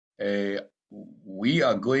we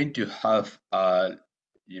are going to have a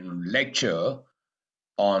lecture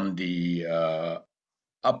on the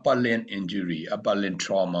upper limb injury, upper limb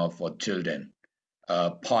trauma for children,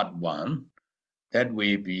 part 1. That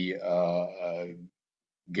will be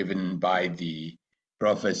given by the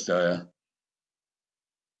Professor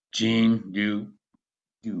Jean Liu.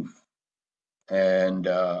 And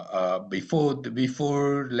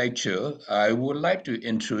before lecture, I would like to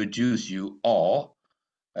introduce you all,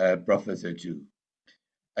 Professor Zhu.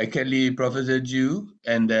 Actually, Professor Zhu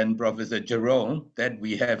and then Professor Jerome that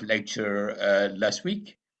we have lecture last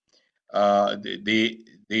week.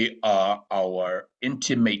 They are our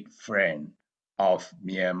intimate friend of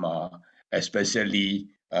Myanmar, especially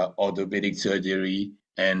orthopedic surgery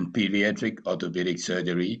and pediatric orthopedic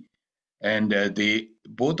surgery. And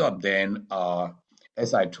both of them are,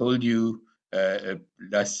 as I told you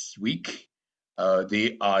last week,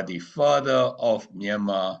 they are the father of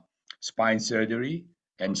Myanmar spine surgery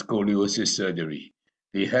and scoliosis surgery.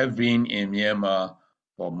 They have been in Myanmar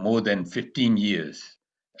for more than 15 years,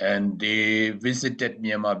 and they visited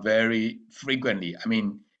Myanmar very frequently. I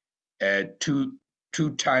mean,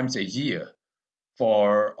 two times a year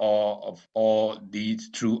for all these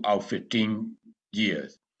throughout 15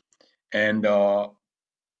 years. And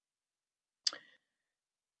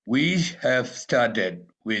we have started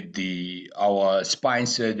with our spine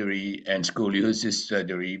surgery and scoliosis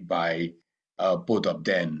surgery by both of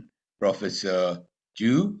them, Professor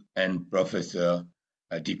Zhu and Professor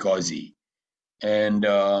Dikosi. And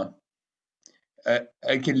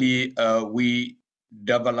actually, we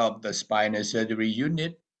developed the spinal surgery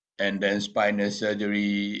unit and then spinal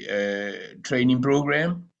surgery training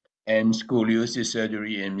program and scoliosis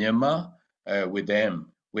surgery in Myanmar with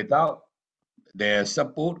them. Without their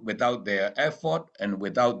support, without their effort, and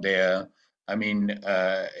without their,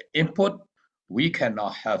 input, we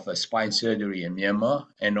cannot have a spine surgery in Myanmar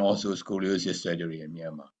and also scoliosis surgery in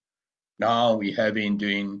Myanmar. Now we have been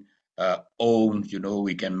doing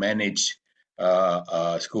we can manage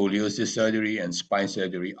scoliosis surgery and spine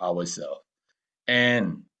surgery ourselves.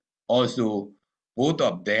 And also, both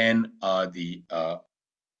of them are the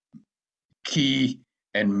key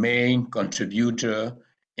and main contributor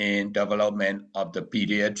in development of the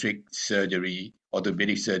pediatric surgery,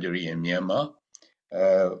 orthopedic surgery in Myanmar.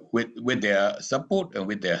 With their support and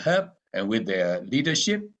with their help and with their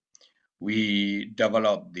leadership, we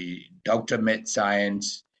developed the Dr. Med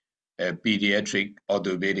Science pediatric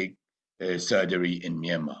orthopedic surgery in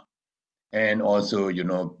Myanmar. And also,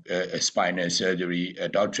 spinal surgery,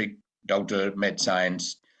 Dr. Med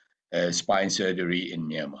Science spine surgery in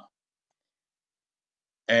Myanmar.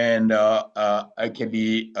 And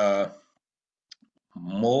actually,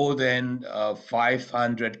 more than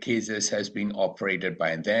 500 cases has been operated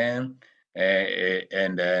by them,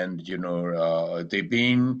 and then they've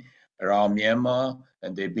been around Myanmar,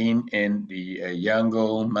 and they've been in the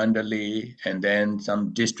Yangon, Mandalay, and then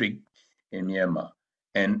some district in Myanmar.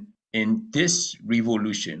 And in this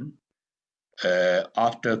revolution,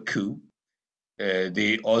 after coup,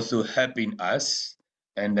 they also helping us,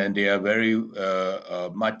 and then they are very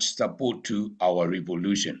much support to our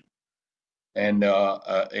revolution. And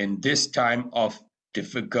in this time of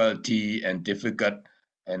difficulty and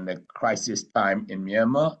the crisis time in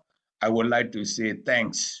Myanmar, I would like to say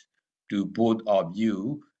thanks to both of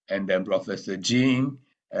you and then Professor Jean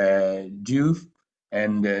Diouf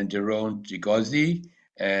and Jerome Dikosi.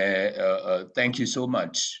 Thank you so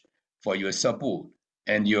much for your support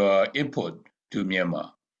and your input to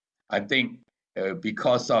Myanmar. I think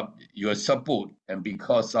because of your support and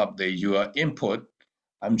because of your input,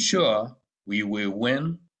 I'm sure we will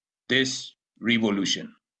win this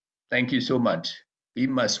revolution. Thank you so much. We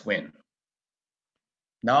must win.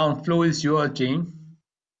 Now, the floor is yours, Jane.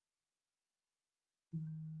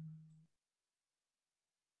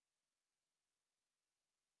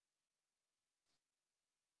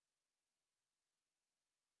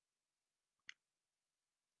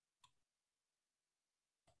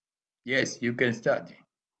 Yes, you can start.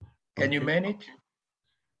 Can you manage?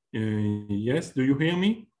 Yes. Do you hear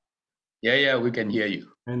me? Yeah, we can hear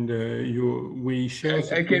you. And we share.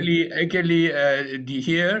 Actually,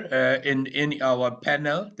 here in our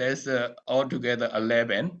panel, there's altogether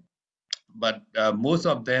 11, but most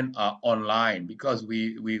of them are online because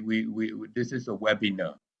we this is a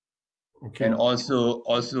webinar. Okay. And also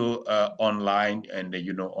online and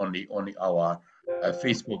only our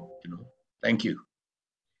Facebook. Thank you.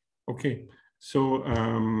 Okay. So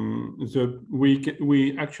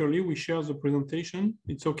we actually share the presentation.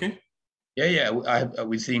 It's okay. Yeah,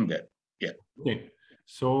 we've seen that. Yeah. Okay.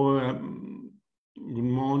 So good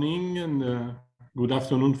morning and good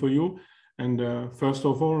afternoon for you. And first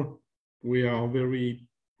of all, we are very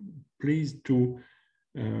pleased to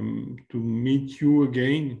meet you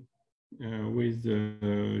again with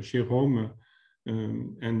Jérôme.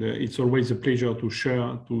 And it's always a pleasure to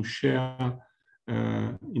share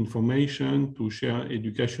information, to share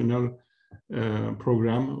educational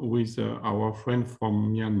program with our friend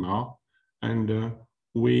from Myanmar. And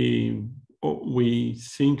we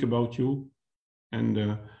think about you,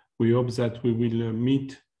 and we hope that we will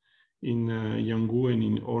meet in Yangon and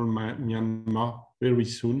in all Myanmar very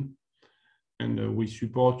soon. And we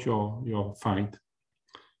support your fight.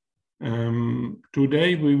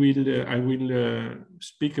 Today I will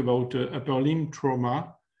speak about upper limb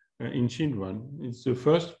trauma in children. It's the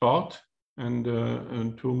first part, and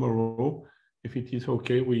tomorrow, if it is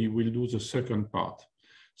okay, we will do the second part.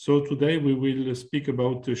 So today we will speak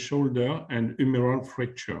about the shoulder and humeral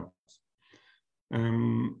fractures.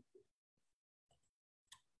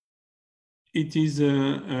 It is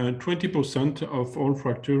 20% of all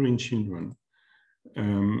fractures in children.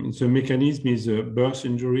 The mechanism is birth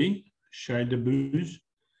injury, child abuse,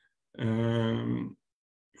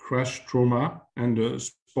 crash trauma, and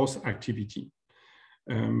sports activity.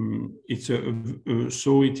 So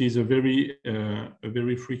it is a very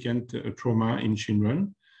frequent trauma in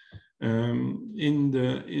children.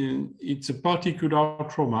 It's a particular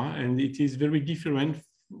trauma, and it is very different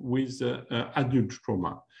with adult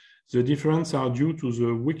trauma. The difference are due to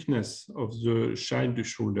the weakness of the child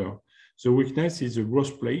shoulder. The weakness is the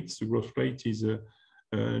growth plate. The growth plate is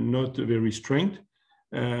not very strong.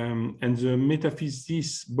 And the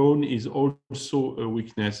metaphysis bone is also a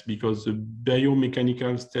weakness, because the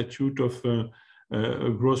biomechanical statute of a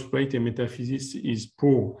growth plate and metaphysis is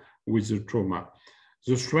poor with the trauma.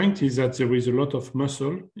 The strength is that there is a lot of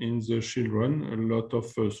muscle in the children, a lot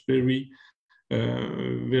of very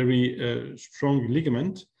strong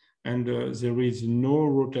ligament, and there is no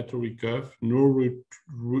rotatory curve, no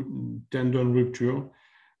tendon rupture.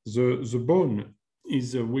 The bone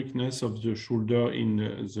is a weakness of the shoulder in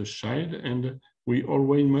the child, and we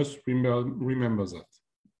always must remember that.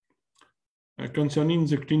 Concerning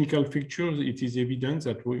the clinical features, it is evident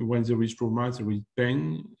that when there is trauma, there is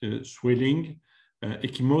pain, swelling,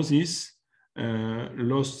 ecchymosis,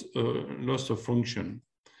 loss of function.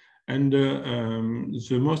 And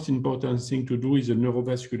the most important thing to do is a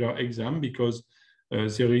neurovascular exam, because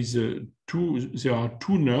there are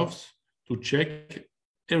two nerves to check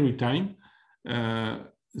every time.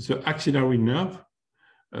 The axillary nerve,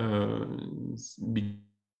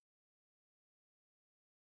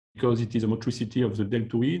 because it is a motricity of the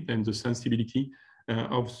deltoid and the sensibility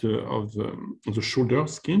of the shoulder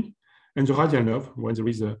skin, and the radial nerve when there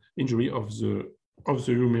is an injury of the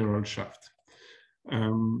humeral shaft.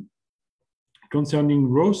 Concerning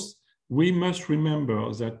growth, we must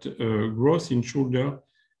remember that growth in shoulder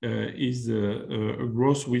is a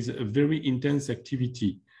growth with a very intense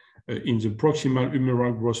activity in the proximal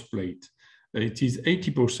humeral growth plate. It is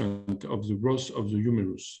 80% of the growth of the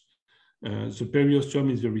humerus. The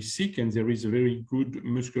periosteum is very thick, and there is a very good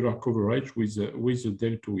muscular coverage with the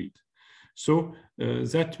deltoid. So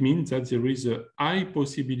that means that there is a high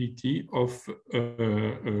possibility of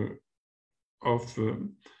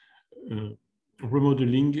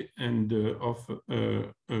remodeling and of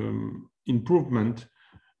improvement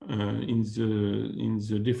in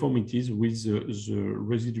the deformities with the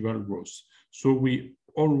residual growth. So we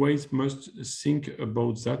always must think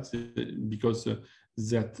about that, because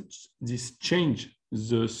this change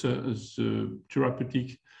the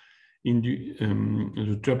therapeutic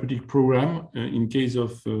the therapeutic program in case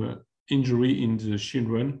of injury in the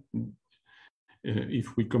children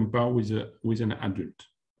if we compare with an adult.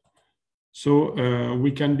 So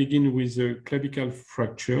we can begin with the clavicle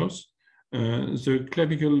fractures. The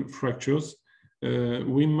clavicle fractures,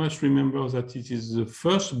 we must remember that it is the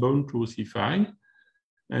first bone to ossify,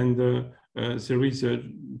 and there is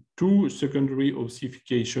two secondary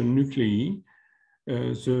ossification nuclei.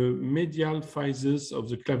 The medial physis of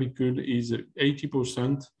the clavicle is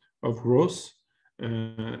 80% of growth,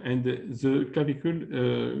 and the clavicle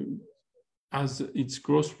has its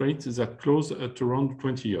growth rate that close at around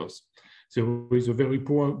 20 years. There is a very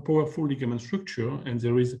powerful ligament structure, and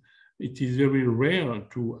it is very rare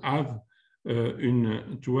to have a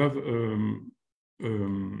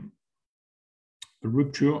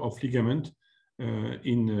rupture of ligament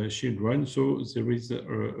in children. So there is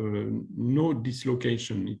no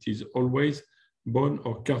dislocation. It is always bone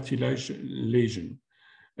or cartilage lesion.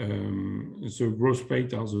 The growth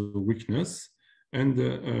plate are the weakness, and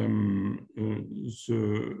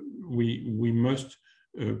we must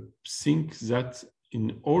think that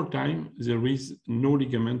in all time, there is no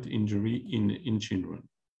ligament injury in children.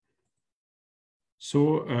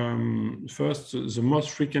 So first, the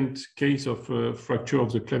most frequent case of fracture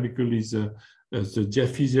of the clavicle is the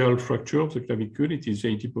diaphyseal fracture of the clavicle. It is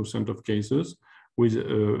 80% of cases with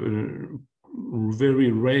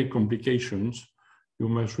very rare complications. You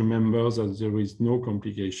must remember that there is no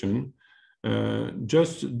complication.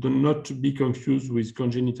 Just do not be confused with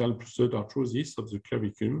congenital pseudarthrosis of the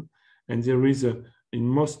clavicle. And there is, in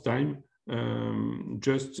most time,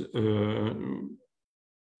 just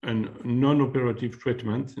a non-operative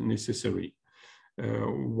treatment necessary.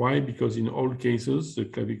 Why? Because in all cases, the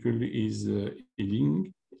clavicle is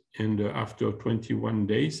healing, and after 21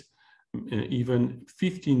 days, even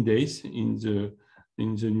 15 days in the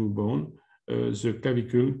newborn, the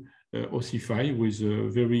clavicle ossify with a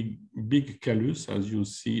very big callus, as you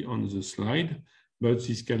see on the slide, but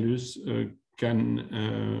this callus can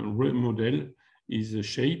remodel its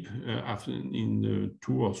shape after in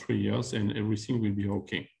 2 or 3 years, and everything will be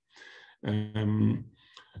okay.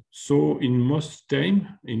 So in most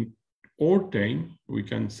time, in all time, we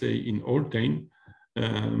can say in all time,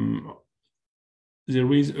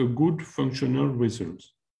 there is a good functional result.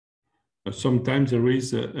 Sometimes there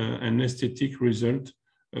is an aesthetic result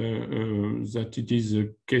that it is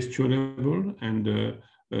questionable, and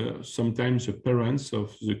sometimes the parents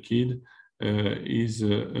of the kid is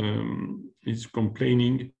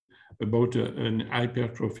complaining about an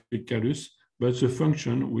hypertrophic callus, but the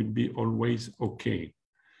function will be always okay.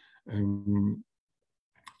 In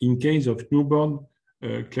case of newborn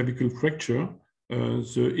clavicle fracture,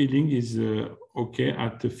 the healing is okay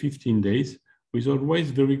at 15 days, with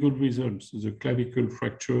always very good results. The clavicle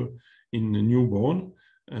fracture in a newborn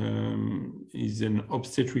is an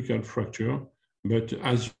obstetrical fracture, but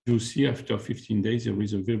as you see, after 15 days, there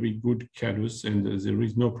is a very good callus and there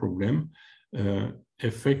is no problem,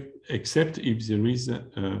 except if there is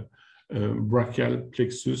a brachial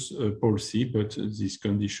plexus palsy, but this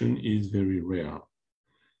condition is very rare.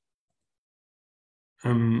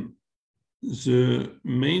 The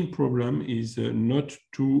main problem is not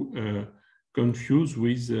to confuse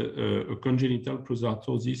with a congenital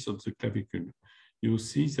pseudarthrosis of the clavicle. You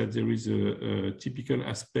see that there is a typical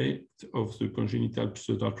aspect of the congenital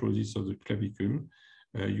pseudarthrosis of the clavicle.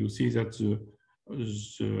 You see that the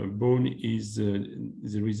bone is,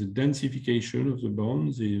 there is a densification of the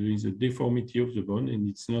bone, there is a deformity of the bone, and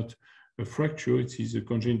it's not a fracture, it is a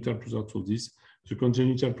congenital pseudarthrosis. The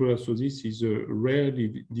congenital pseudarthrosis is a rare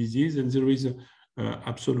disease, and there is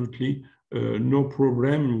absolutely no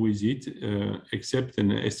problem with it, except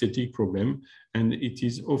an aesthetic problem, and it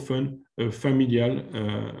is often a familial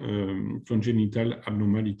congenital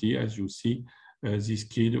abnormality, as you see this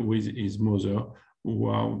kid with his mother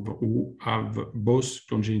who have both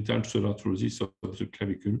congenital pseudarthrosis of the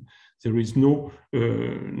clavicle. There is no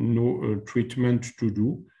treatment to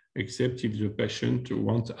do, except if the patient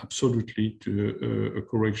wants absolutely a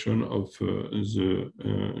correction of the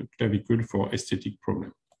clavicle for aesthetic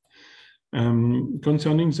problem.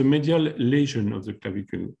 Concerning the medial lesion of the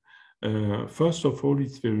clavicle, first of all,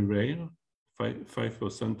 it's very rare,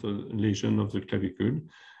 5% lesion of the clavicle.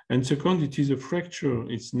 And second, it is a fracture,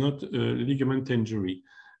 it's not a ligament injury.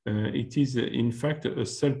 It is, in fact, a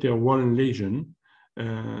Salter 1 lesion.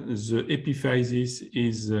 The epiphysis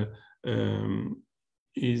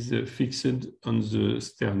is fixed on the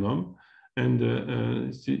sternum, and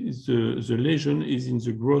the lesion is in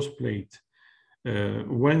the growth plate.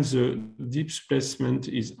 When the displacement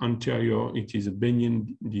is anterior, it is a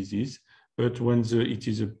benign disease, but when it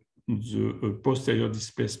is the posterior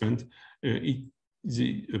displacement,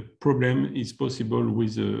 the problem is possible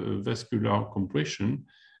with vascular compression,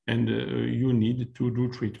 and you need to do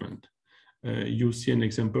treatment. You see an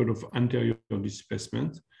example of anterior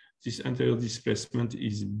displacement. This anterior displacement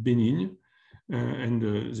is benign, and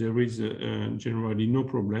there is generally no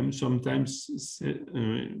problem. Sometimes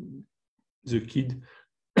the kid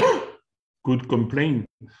could complain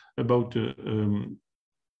about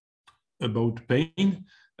pain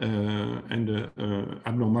and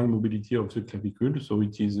abnormal mobility of the clavicle. So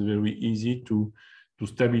it is very easy to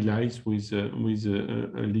stabilize with a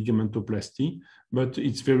ligamentoplasty, but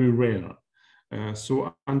it's very rare.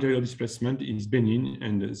 So anterior displacement is benign,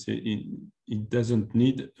 and it doesn't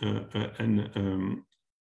need an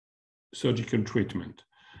surgical treatment.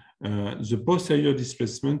 The posterior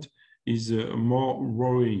displacement is more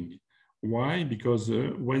worrying. Why? Because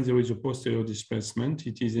when there is a posterior displacement,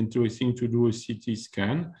 it is interesting to do a CT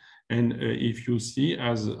scan. And if you see,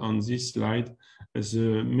 as on this slide,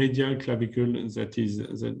 the medial clavicle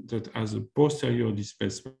that has a posterior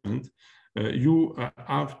displacement, you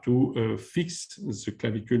have to fix the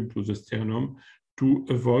clavicle to the sternum to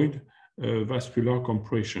avoid vascular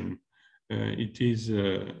compression. It is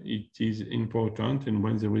important, and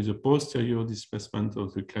when there is a posterior displacement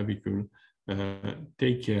of the clavicle,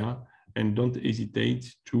 take care and don't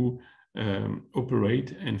hesitate to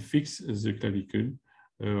operate and fix the clavicle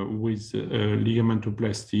with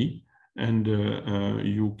ligamentoplasty, and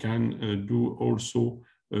you can do also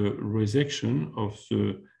resection of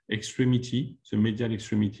the extremity, the medial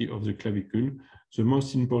extremity of the clavicle. The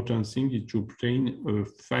most important thing is to obtain a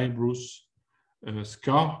fibrous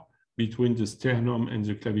scar between the sternum and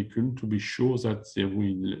the clavicle to be sure that they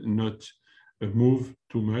will not move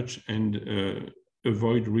too much and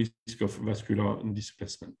avoid risk of vascular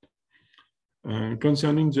displacement.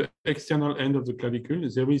 Concerning the external end of the clavicle,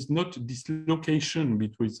 there is not dislocation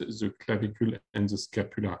between the clavicle and the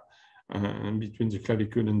scapula, between the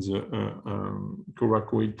clavicle and the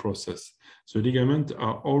coracoid process. The ligaments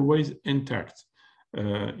are always intact.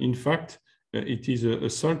 In fact, it is a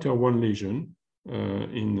Salter-1 lesion,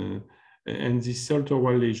 and this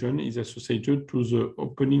Salter-1 lesion is associated to the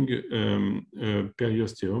opening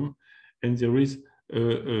periosteum, and there is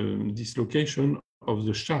a dislocation of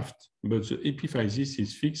the shaft, but the epiphysis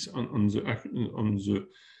is fixed on the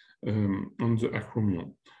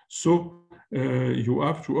acromion. So you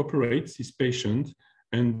have to operate this patient,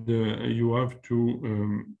 and you have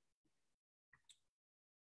to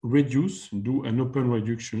do an open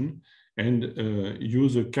reduction, and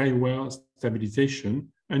use a Kaiware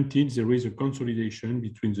stabilization until there is a consolidation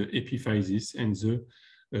between the epiphysis and the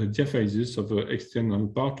diaphysis of the external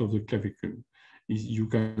part of the clavicle. You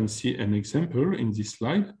can see an example in this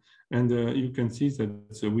slide, and you can see that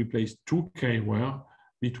we place two Kaiware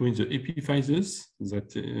between the epiphysis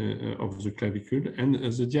of the clavicle and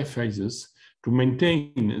the diaphysis to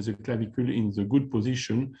maintain the clavicle in the good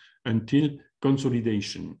position until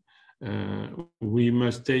consolidation. We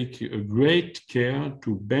must take great care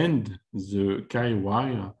to bend the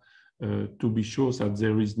Kaiware to be sure that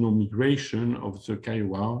there is no migration of the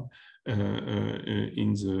Kaiware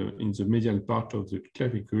in the medial part of the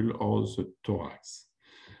clavicle or the thorax.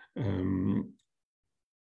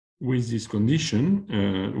 With this condition,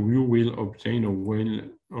 you will obtain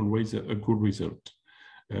always a good result.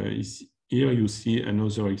 Here you see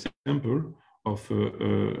another example of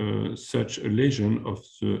such a lesion of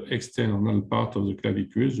the external part of the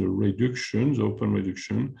clavicle, the reduction, the open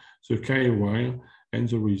reduction, the Kaiware, and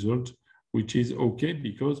the result, which is okay,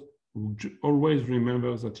 because always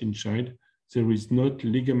remember that inside there is not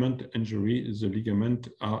ligament injury, the ligaments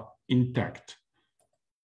are intact.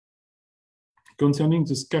 Concerning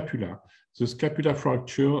the scapular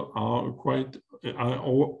fracture are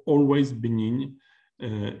always benign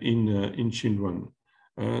in children.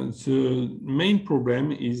 The main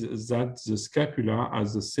problem is that the scapula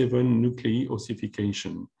has a 7 nuclei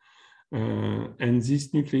ossification, and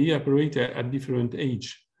these nuclei operate at different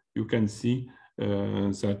age. You can see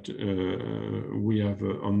that we have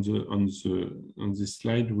on this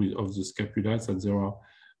slide of the scapula that there are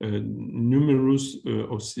numerous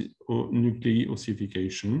nuclei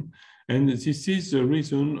ossification, and this is the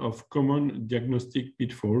reason of common diagnostic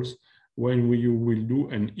pitfalls when you will do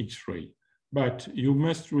an X-ray. But you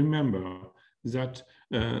must remember that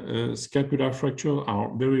scapular fractures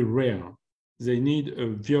are very rare. They need a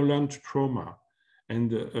violent trauma,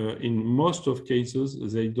 and in most of cases,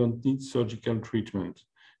 they don't need surgical treatment.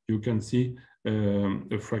 You can see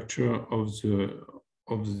a fracture of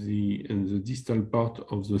the distal part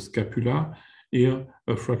of the scapula. Here,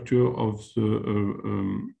 a fracture of the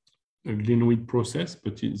glenoid process,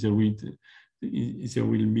 but there will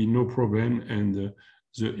be no problem, and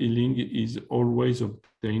the healing is always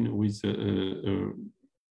obtained with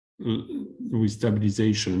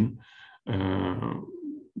stabilization,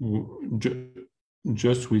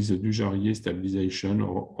 just with the Dujarrier stabilization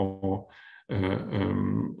or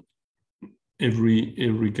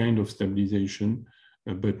every kind of stabilization,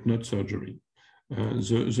 but not surgery.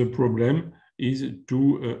 The problem is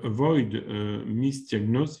to avoid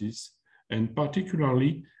misdiagnosis, and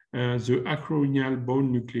particularly the acromial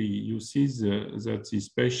bone nuclei. You see that this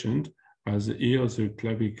patient has here the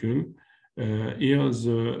clavicle, here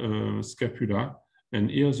the scapula,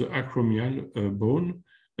 and here the acromial bone.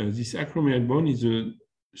 This acromial bone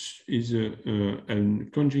is a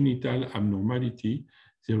congenital abnormality.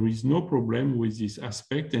 There is no problem with this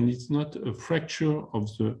aspect, and it's not a fracture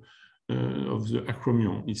of the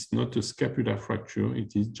acromion. It's not a scapular fracture.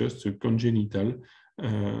 It is just a congenital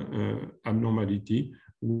abnormality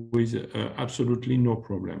with absolutely no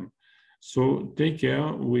problem. So take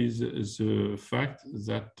care with the fact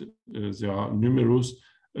that there are numerous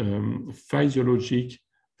physiologic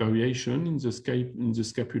variation in the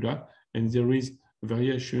scapula, and there is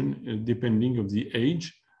variation depending of the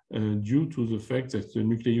age due to the fact that the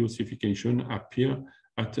nucleossification appear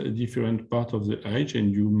at a different part of the age,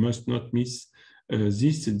 and you must not miss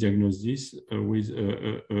this diagnosis with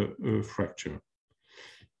a fracture.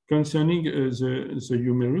 Concerning the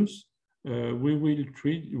humerus, we will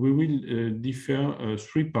differ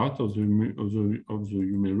three parts of the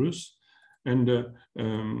humerus, and the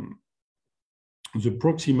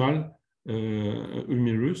proximal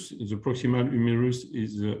humerus. The proximal humerus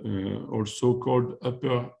is also called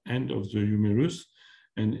upper end of the humerus,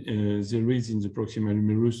 and there is in the proximal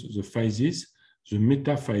humerus the physis, the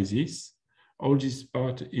metaphysis. All this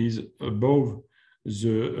part is above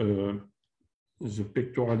the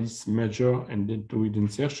pectoralis major and deltoid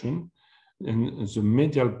insertion, and the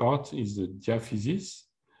medial part is the diaphysis.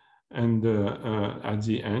 And at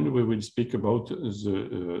the end, we will speak about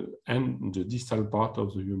the distal part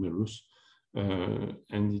of the humerus,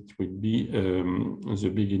 and it will be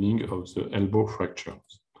the beginning of the elbow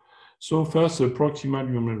fractures. So first, the proximal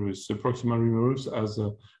humerus. The proximal humerus has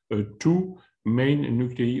two main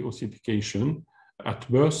nuclei ossification. At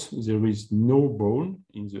birth, there is no bone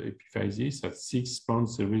in the epiphysis. At 6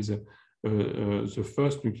 months, there is the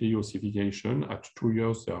first nuclei ossification. At 2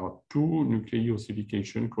 years, there are two nuclei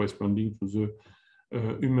ossification corresponding to the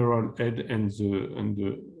humeral head and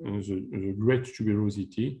the great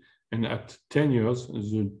tuberosity. And at 10 years,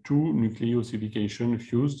 the two nuclei ossification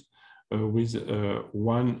fused with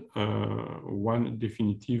one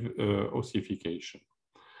definitive ossification.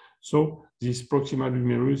 So this proximal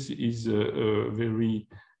humerus is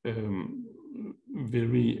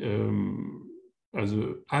has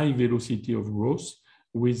a high velocity of growth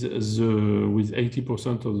with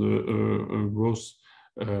 80% of the growth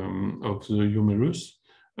of the humerus.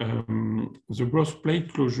 The growth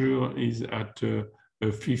plate closure is at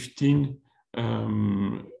 15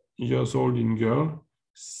 years old in girl,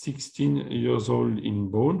 16 years old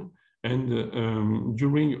in bone, and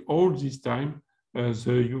during all this time,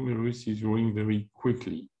 the humerus is growing very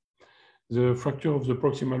quickly. The fracture of the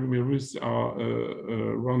proximal humerus are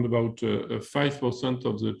around about 5%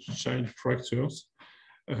 of the child fractures.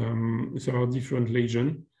 There are different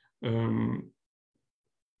lesions.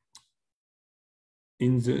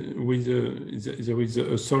 There is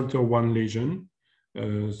a Salter 1 lesion.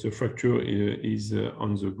 The fracture is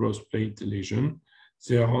on the growth plate lesion.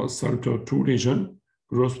 There are Salter 2 lesions,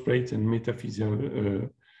 growth plate and metaphyseal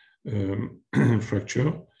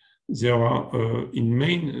fracture. There are, in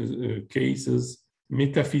main cases,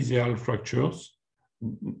 metaphyseal fractures,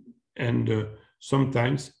 and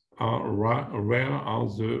sometimes rare are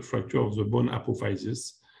the fracture of the bone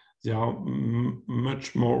apophysis. They are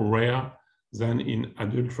much more rare than in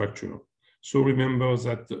adult fracture. So remember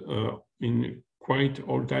that in quite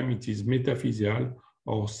all time it is metaphyseal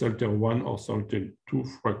or Salter 1 or Salter 2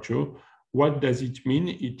 fracture. What does it mean?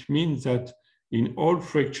 It means that in all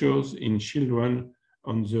fractures in children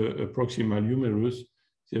on the proximal humerus,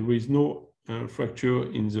 there is no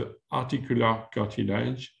fracture in the articular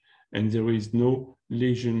cartilage, and there is no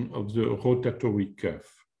lesion of the rotatory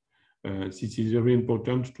cuff. This is very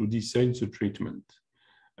important to decide the treatment.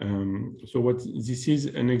 This is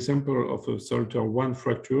an example of a Salter 1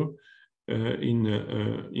 fracture in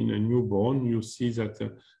a newborn. You see that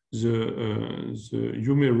the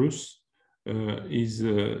humerus is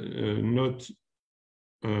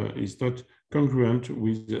not congruent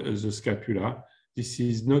with the scapula. This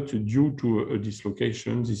is not due to a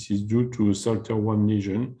dislocation. This is due to a Salter 1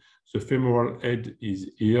 lesion. The femoral head is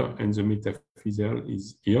here and the metaphyseal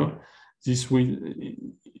is here. This will,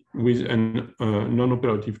 with a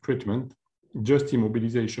non-operative treatment, just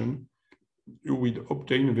immobilization, you will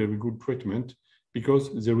obtain a very good treatment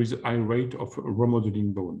because there is a high rate of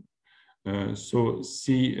remodeling bone. So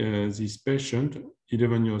see this patient,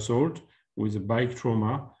 11 years old, with a bike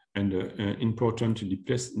trauma and important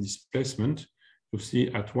displacement. You see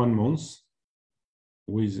at 1 month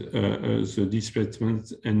with the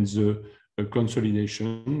displacement and the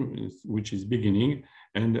consolidation, which is beginning.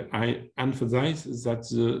 And I emphasize that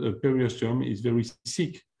the periosteum is very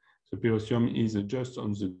thick. The periosteum is just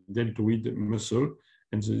on the deltoid muscle,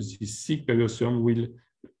 and this thick periosteum will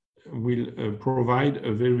provide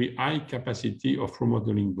a very high capacity of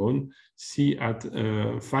remodeling bone. See at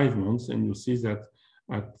 5 months, and you see that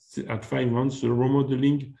at 5 months, the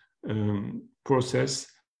remodeling process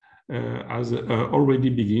has already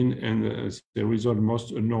begun, and there is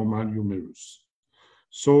almost a normal humerus.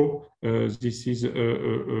 So this is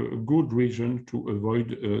a good reason to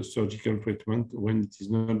avoid surgical treatment when it is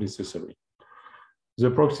not necessary. The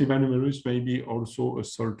proximal humerus may be also a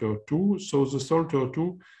Salter 2. So the Salter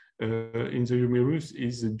 2 in the humerus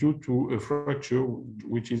is due to a fracture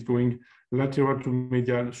which is going lateral to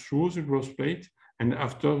medial through the growth plate, and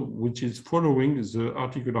after which is following the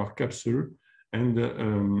articular capsule, and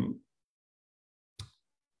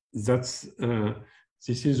this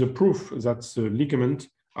is a proof that the ligaments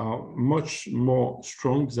are much more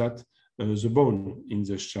strong than the bone in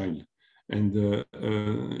the child, and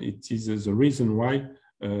it is the reason why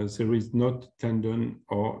there is not tendon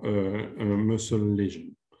or muscle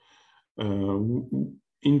lesion.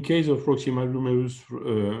 In case of proximal humerus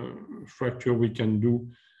fracture, we can do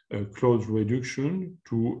close reduction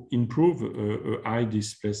to improve eye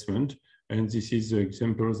displacement, and this is the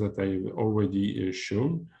example that I've already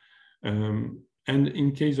shown. And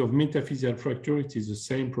in case of metaphyseal fracture, it is the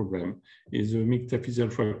same problem. The metaphyseal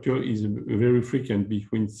fracture is very frequent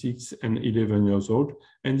between 6 and 11 years old,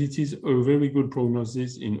 and it is a very good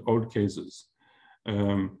prognosis in all cases.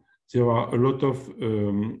 There are a lot of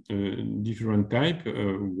different types,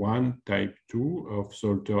 1, type 2 of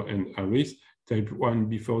Salter and Harris, type 1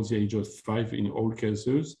 before the age of 5 in all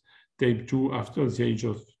cases, type 2 after the age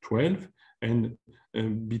of 12, and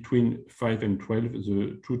between 5 and 12,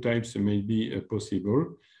 the two types may be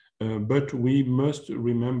possible. But we must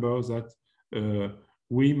remember that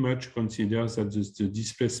we much consider that the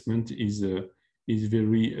displacement is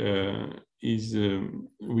very,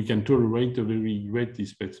 we can tolerate a very great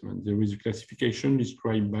displacement. There is a classification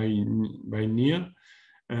described by Neer,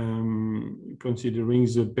 considering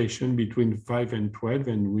the patient between 5 and 12,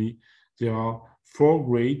 and there are 4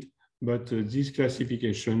 grades. But this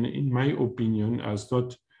classification, in my opinion, has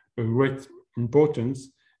not a great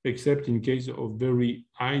importance, except in case of very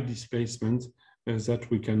high displacement that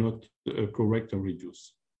we cannot correct or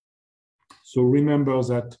reduce. So remember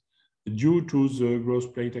that due to the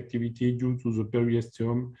growth plate activity, due to the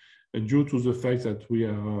periosteum, due to the fact that we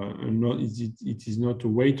are it is not a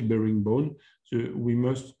weight-bearing bone, so we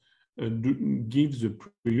must give the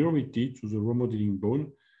priority to the remodeling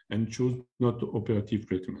bone and choose not operative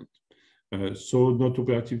treatment. So not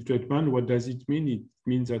operative treatment, what does it mean? It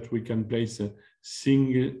means that we can place a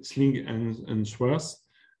sling and swath,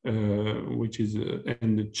 which is,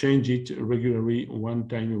 and change it regularly 1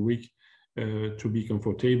 time a week to be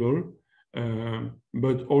comfortable.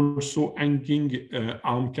 But also hanging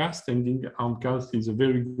arm cast. Hanging arm cast is a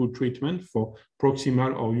very good treatment for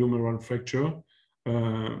proximal or humeral fracture.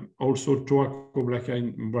 Also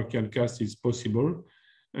thoracobrachial cast is possible.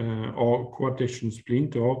 Or coarctation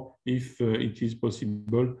splint, or if it is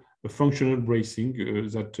possible, a functional bracing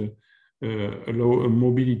that allow a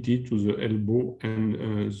mobility to the elbow and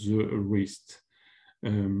the wrist.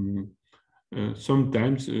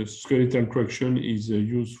 Sometimes skeletal correction is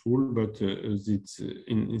useful, but the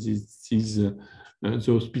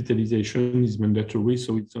hospitalization is mandatory,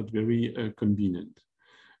 so it's not very convenient.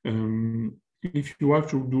 If you have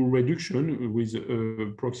to do reduction with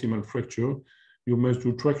proximal fracture, you must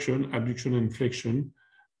do traction, abduction, and flexion,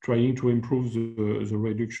 trying to improve the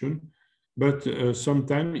reduction. But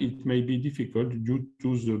sometimes it may be difficult due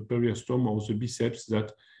to the periosteum or the biceps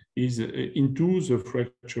that is into the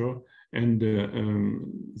fracture, and the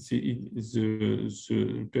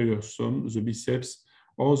periosteum, the biceps,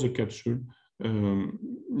 or the capsule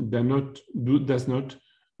does not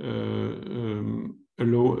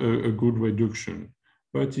allow a good reduction.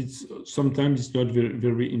 But sometimes it's not very,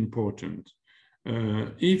 very important.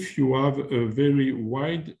 If you have a very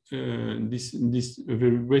wide,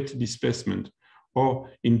 very wet displacement, or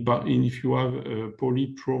if you have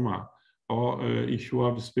polytrauma, or if you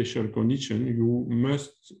have a special condition, you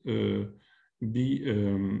must be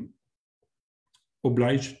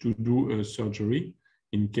obliged to do surgery.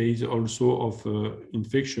 In case also of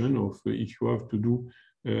infection, if you have to do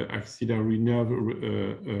axillary nerve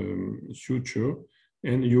suture.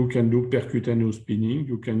 And you can do percutaneous pinning.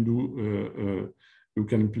 You can do you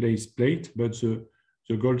can place plate, but the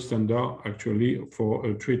gold standard actually for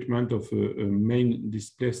a treatment of a main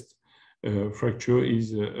displaced fracture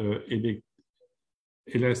is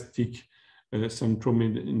elastic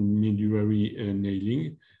centromedullary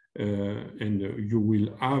nailing, and you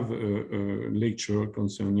will have a lecture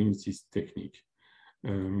concerning this technique.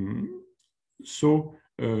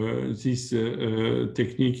 This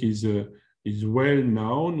technique is well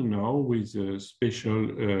known now with a special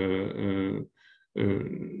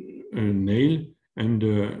nail, and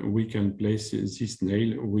we can place this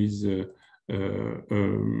nail with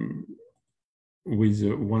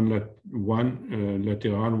one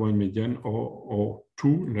lateral, one median, or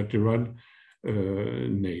 2 lateral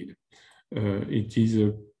nail. It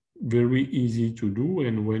is very easy to do.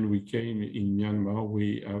 And when we came in Myanmar,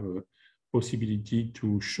 we have a possibility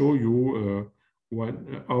to show you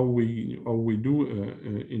how we do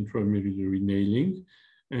intramedullary nailing,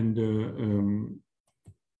 and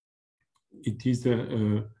it is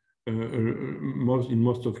in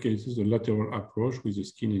most of cases a lateral approach with a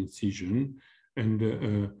skin incision, and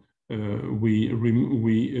we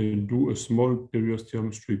do a small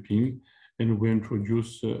periosteum stripping, and we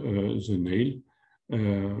introduce the nail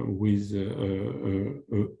with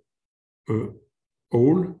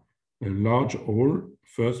a large hole,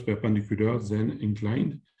 first perpendicular, then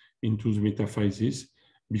inclined into the metaphysis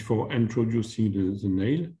before introducing the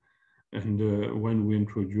nail. And when we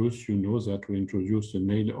introduce, you know that we introduce the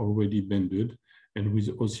nail already bended, and with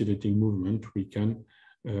oscillating movement, we can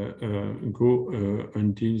go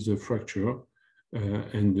until the fracture.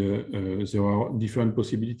 And there are different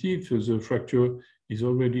possibilities. If the fracture is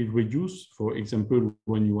already reduced, for example,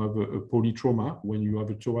 when you have a polytrauma, when you have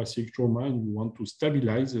a thoracic trauma and you want to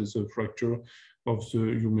stabilize the fracture of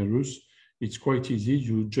the humerus, it's quite easy.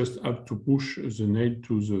 You just have to push the nail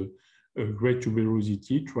to the great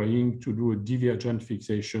tuberosity, trying to do a divergent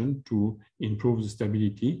fixation to improve the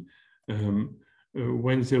stability.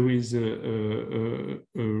 When there is a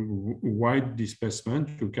wide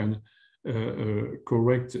displacement, you can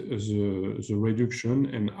correct the reduction,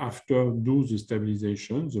 and after do the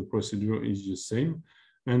stabilization, the procedure is the same.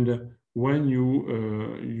 And when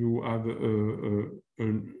you have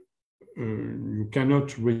you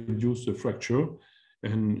cannot reduce the fracture,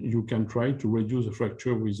 and you can try to reduce the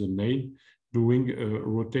fracture with a nail, doing a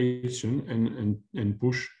rotation and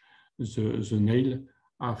push the nail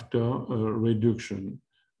after reduction.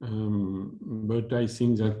 But I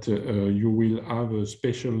think that you will have a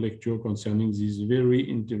special lecture concerning this very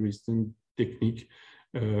interesting technique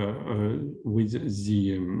with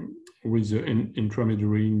the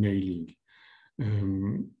intramedullary nailing.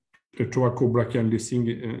 A thoracobrachial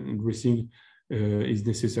dressing is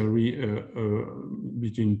necessary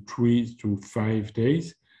between 3 to 5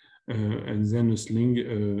 days, and then a sling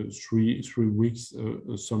 3 weeks,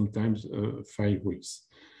 sometimes 5 weeks.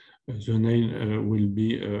 The nail will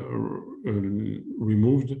be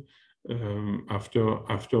removed after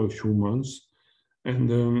a few months. And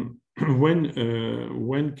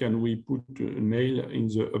when can we put a nail in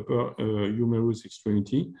the upper humerus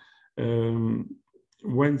extremity?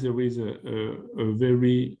 When there is a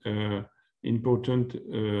very important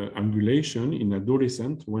angulation in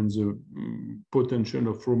adolescent, when the potential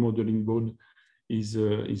of remodeling bone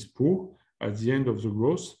is poor at the end of the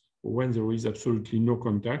growth, when there is absolutely no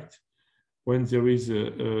contact, when there is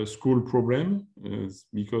a school problem,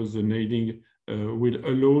 because the nailing will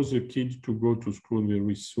allow the kid to go to school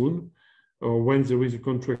very soon, or when there is a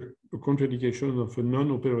contraindication of a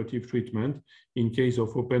non-operative treatment in case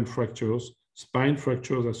of open fractures, spine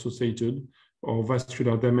fractures associated, or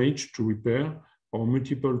vascular damage to repair, or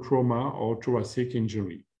multiple trauma or thoracic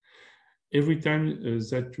injury. Every time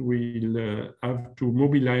that we'll have to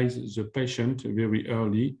mobilize the patient very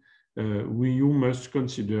early, you must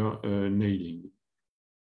consider nailing.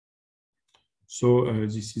 So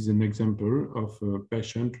this is an example of a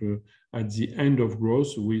patient at the end of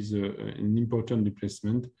growth with an important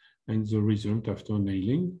displacement, and the result after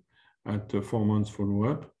nailing at 4 months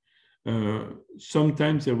follow-up.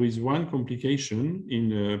 Sometimes there is one complication in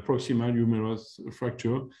proximal humerus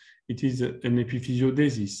fracture. It is an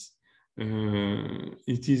epiphysiodesis.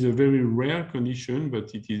 It is a very rare condition, but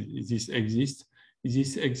this exists.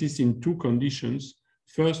 This exists in 2 conditions.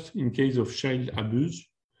 First, in case of child abuse.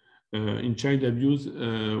 In child abuse,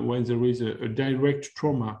 when there is a direct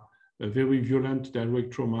trauma, a very violent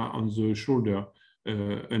direct trauma on the shoulder,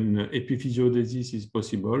 an epiphysiodesis is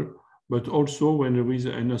possible. But also when there is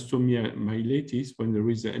an osteomyelitis, when there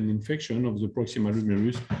is an infection of the proximal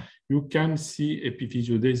humerus, you can see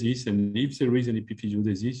epiphysiodesis. And if there is an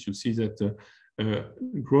epiphysiodesis, you see that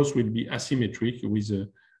growth will be asymmetric with a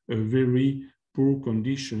very poor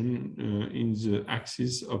condition in the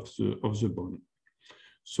axis of the bone.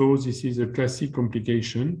 So this is a classic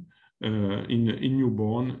complication in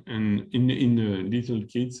newborn and in little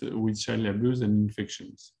kids with child abuse and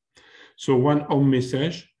infections. So one home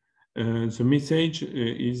message. The message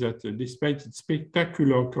is that despite its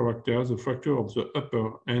spectacular character, the fracture of the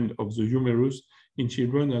upper end of the humerus in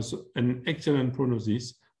children has an excellent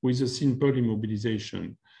prognosis with a simple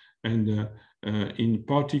immobilization. And in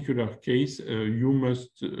particular case, you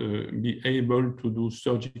must be able to do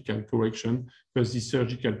surgical correction, because this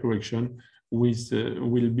surgical correction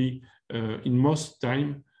will be in most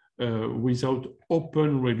time without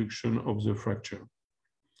open reduction of the fracture.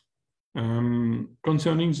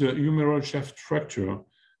 Concerning the humeral shaft fracture,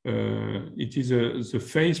 It is the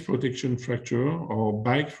face protection fracture or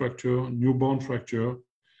bike fracture, newborn fracture,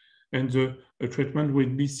 and the treatment will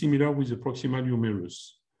be similar with the proximal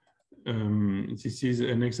humerus. This is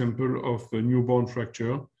an example of a newborn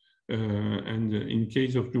fracture, and in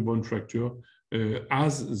case of newborn fracture,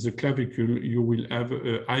 as the clavicle, you will have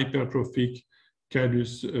a hypertrophic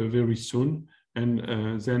callus very soon, and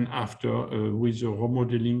then after, with the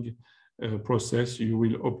remodeling process, you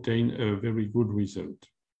will obtain a very good result.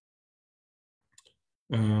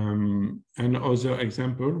 Another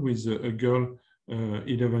example with a girl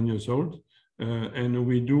 11 years old, and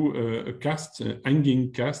we do a cast,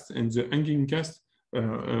 hanging cast, and the hanging cast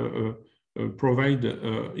provide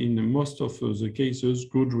in most of the cases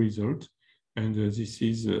good result, and this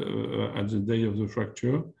is at the day of the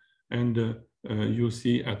fracture, and you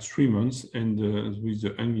see at 3 months, and with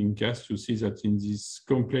the hanging cast, you see that in this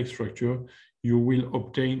complex fracture, you will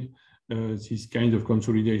obtain this kind of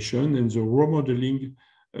consolidation, and the remodeling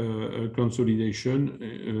consolidation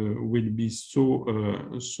will be so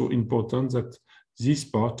important that this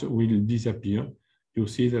part will disappear. You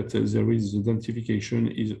see that there is the densification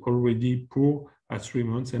is already poor at 3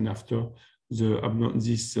 months, and after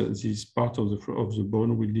this part of the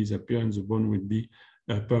bone will disappear, and the bone will be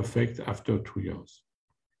perfect after 2 years.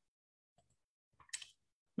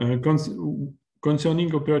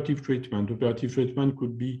 Concerning operative treatment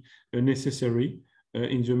could be necessary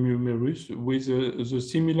in the humerus with the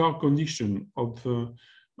similar condition of the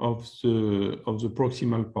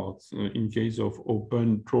proximal parts in case of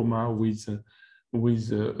open trauma with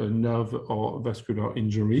a nerve or vascular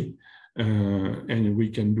injury, and we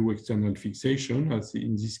can do external fixation, as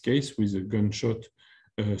in this case with a gunshot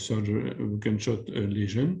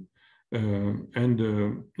lesion, and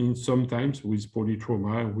in sometimes with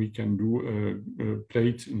polytrauma we can do a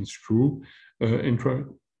plate and screw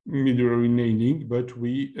intramedullary nailing, but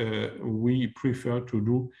we prefer to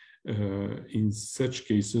do in such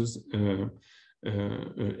cases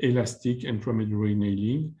elastic intramedullary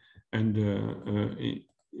nailing, and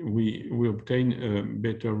we obtain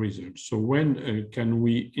better results. So when can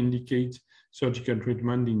we indicate surgical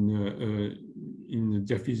treatment in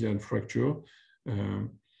diaphyseal fracture?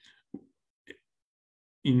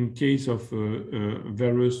 In case of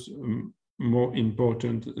varus more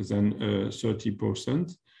important than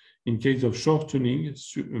 30%. In case of shortening,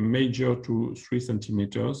 major to 3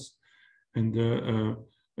 centimeters, and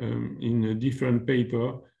in a different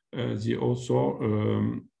paper, they also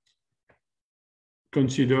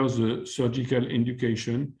consider the surgical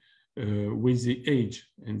indication with the age,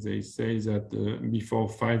 and they say that before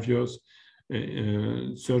 5 years,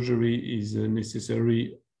 surgery is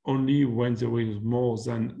necessary only when there is more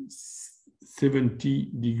than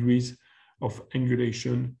 70 degrees of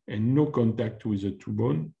angulation and no contact with the two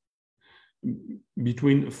bone.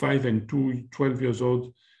 Between 5 and 12 years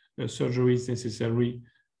old, surgery is necessary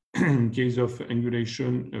in case of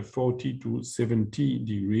angulation 40 to 70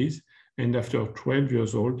 degrees, and after 12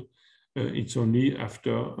 years old, it's only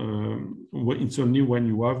it's only when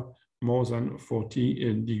you have more than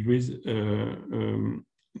 40 degrees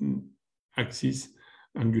axis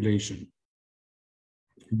angulation.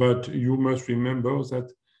 But you must remember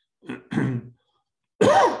that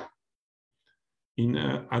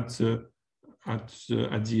at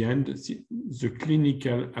the end, the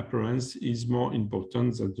clinical appearance is more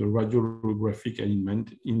important than the radiographic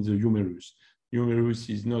alignment in the humerus. Humerus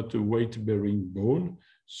is not a weight-bearing bone,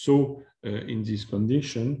 so in this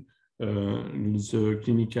condition, the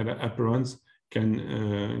clinical appearance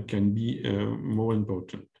can be more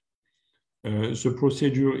important. The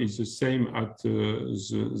procedure is the same at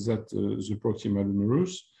the proximal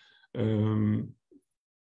humerus.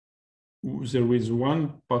 There is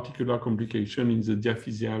one particular complication in the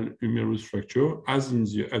diaphyseal humerus fracture. As in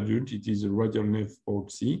the adult, it is a radial nerve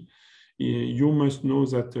palsy. You must know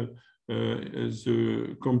that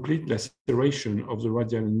the complete laceration of the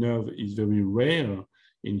radial nerve is very rare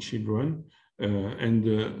in children, and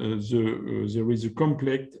there is a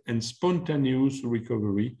complete and spontaneous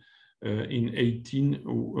recovery in 80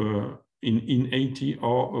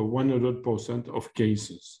 or 100% of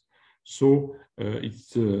cases. So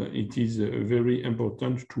it is very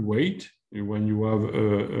important to wait when you have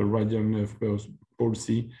a radial nerve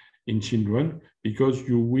palsy in children, because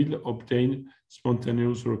you will obtain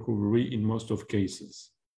spontaneous recovery in most of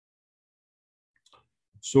cases.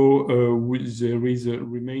 So there is a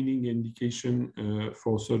remaining indication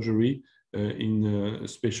for surgery in a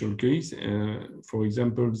special case. For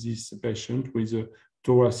example, this patient with a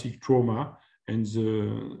thoracic trauma, and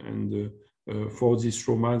for this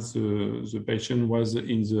trauma, the patient was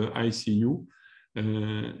in the ICU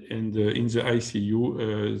and in the ICU,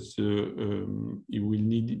 you will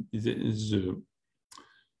need the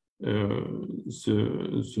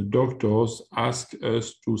doctors ask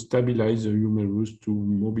us to stabilize the humerus, to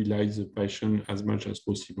mobilize the patient as much as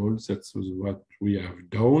possible. That's what we have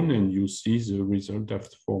done, and you see the result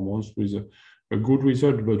after 4 months with a good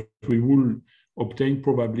result. But we will obtain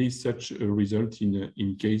probably such a result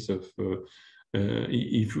in case of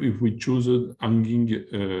if we choose a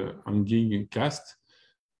hanging cast.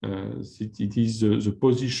 It is the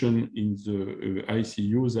position in the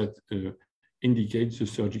ICU that indicates the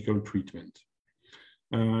surgical treatment.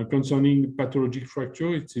 Concerning pathologic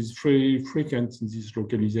fracture, it is very frequent in this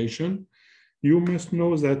localization. You must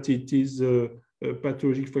know that it is a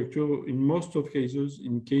pathologic fracture in most of cases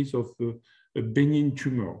in case of a benign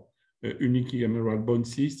tumor, unicameral bone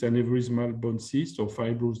cyst, aneurysmal bone cyst, or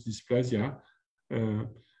fibrous dysplasia.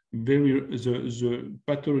 The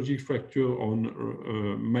pathologic fracture on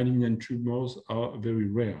malignant tumors are very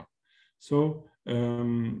rare. So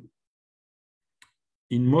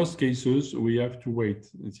in most cases, we have to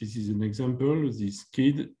wait. This is an example. This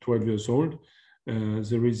kid, 12 years old,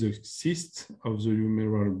 there is a cyst of the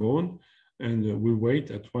humeral bone, and we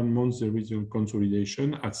wait. At 1 month, there is a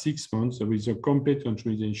consolidation. At 6 months, there is a complete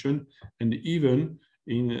consolidation. And even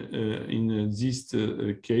in this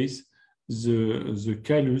case, the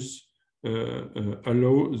callus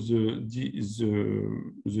allows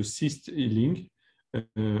the cyst healing.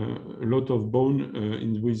 A lot of bone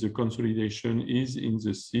with the consolidation is in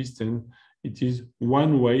the cyst, and it is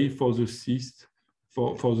one way for the cyst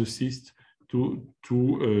to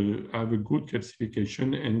have a good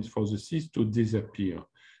calcification and for the cyst to disappear.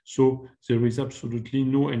 So there is absolutely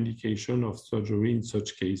no indication of surgery in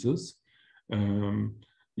such cases.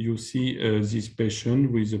 You see this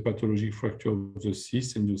patient with a pathologic fracture of the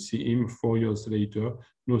cyst, and you see him 4 years later.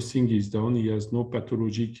 Nothing is done. He has no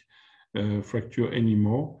pathologic fracture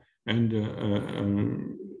anymore. And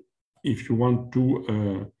if you want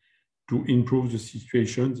to improve the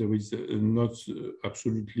situation, there is not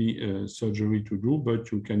absolutely surgery to do,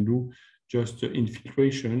 but you can do just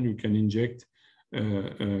infiltration. You can inject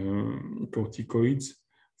corticoids,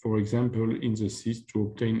 for example, in the cyst to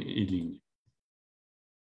obtain healing.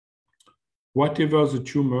 Whatever the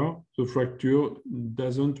tumor, the fracture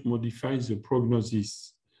doesn't modify the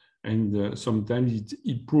prognosis, and sometimes it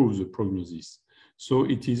improves the prognosis. So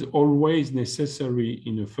it is always necessary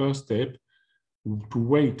in the first step to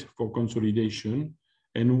wait for consolidation,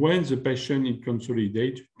 and when the patient is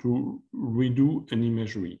consolidated, to redo an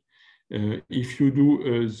imagery. If you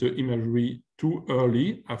do the imagery too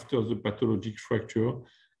early after the pathologic fracture,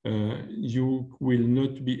 you will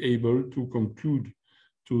not be able to conclude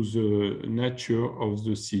to the nature of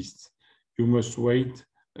the cyst. You must wait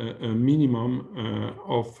a minimum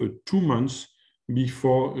of 2 months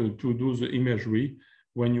before to do the imagery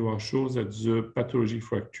when you are sure that the pathologic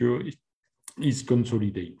fracture is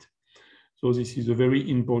consolidated. So this is a very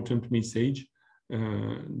important message.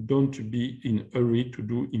 Don't be in a hurry to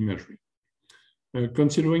do imagery.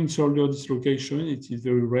 Considering shoulder dislocation, it is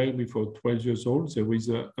very rare before 12 years old. There is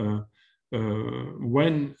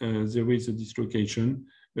when there is a dislocation,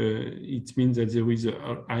 it means that there is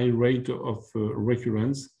a high rate of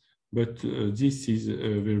recurrence, but this is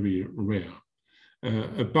very rare.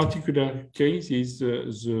 A particular case is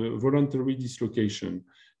the voluntary dislocation.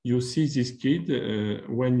 You see this kid,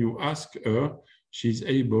 when you ask her, she's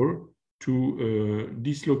able to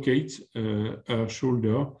dislocate her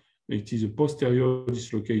shoulder. It is a posterior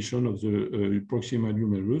dislocation of the proximal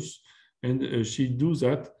humerus, and she does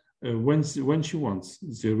that when she wants.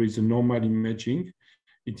 There is a normal imaging.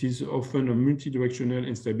 It is often a multidirectional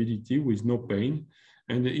instability with no pain,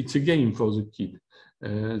 and it's a game for the kid.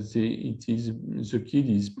 The kid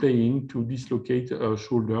is playing to dislocate her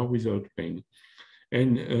shoulder without pain.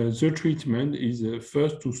 And the treatment is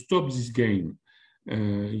first to stop this game.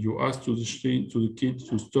 You ask to the kid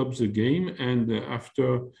to stop the game, and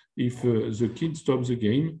after, if the kid stops the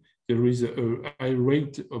game, there is a high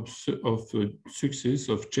rate of success,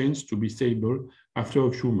 of chance to be stable after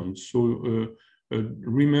a few months. So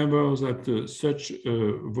remember that such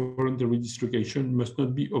voluntary dislocation must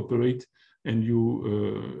not be operated, and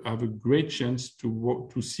you have a great chance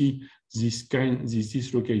to see this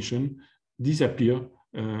dislocation disappear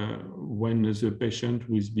when the patient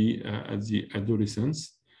will be at the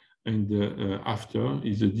adolescence, and after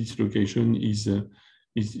the dislocation is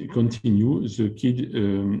continue, the kid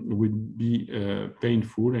will be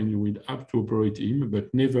painful, and you will have to operate him,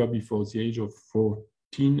 but never before the age of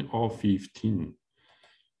 14 or 15.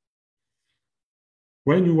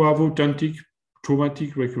 When you have authentic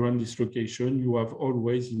traumatic recurrent dislocation, you have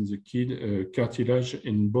always in the kid cartilage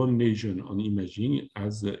and bone lesion on imaging,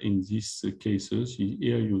 as in these cases.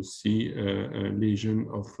 Here you see a lesion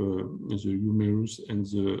of the humerus and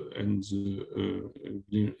the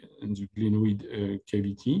glenoid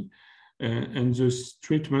cavity. And the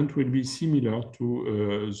treatment will be similar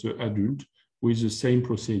to the adult with the same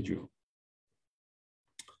procedure.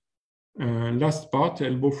 Last part,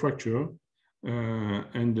 elbow fracture.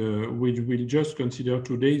 We will just consider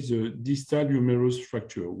today the distal humerus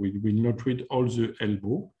fracture. We will not treat all the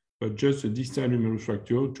elbow, but just the distal humerus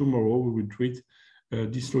fracture. Tomorrow we will treat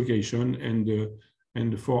dislocation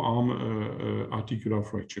and forearm articular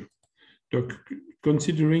fracture.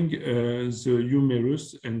 Considering the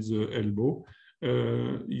humerus and the elbow,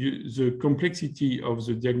 the complexity of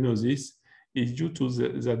the diagnosis is due to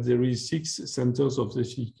that there is 6 centers of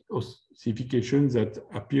ossification that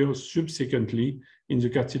appear subsequently in the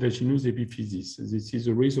cartilaginous epiphysis. This is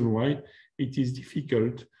the reason why it is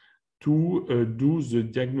difficult to do the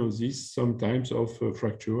diagnosis sometimes of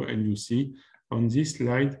fracture. And you see on this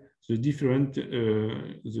slide the different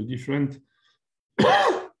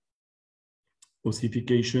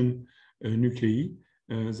ossification nuclei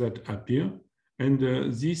that appear. And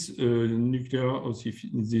these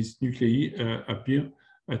nuclei appear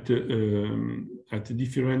at a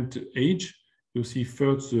different age. You see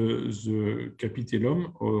first the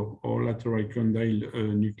capitellum or lateral condyle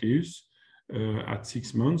nucleus at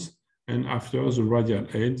 6 months, and after the radial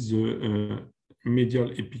head, the medial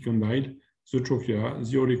epicondyle, the trochlea,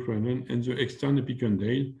 the olecranon, and the external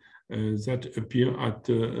epicondyle that appear at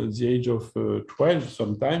the age of 12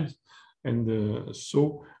 sometimes. And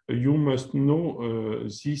so you must know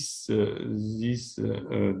this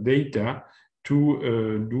data to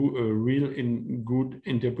do a real and good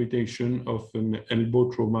interpretation of an elbow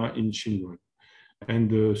trauma in children.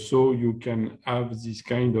 And so you can have this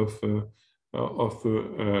kind of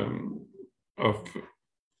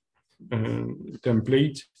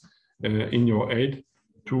template in your head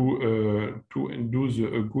to do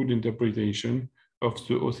a good interpretation of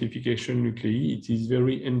the ossification nuclei. It is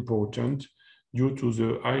very important due to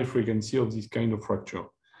the high frequency of this kind of fracture.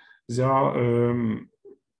 There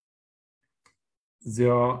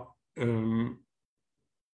are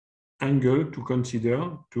angles to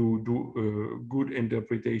consider to do a good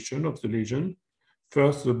interpretation of the lesion.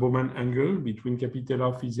 First, the Bowman angle between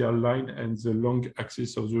capitellar physial line and the long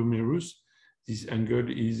axis of the humerus. This angle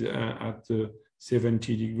is at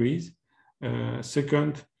 70 degrees.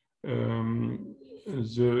 Second, the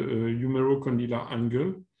humerocondylar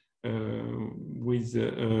angle with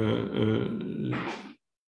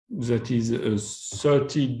that is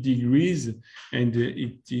 30 degrees, and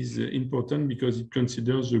it is important because it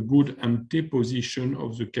considers the good anteposition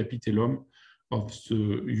of the capitellum of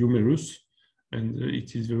the humerus, and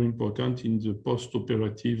it is very important in the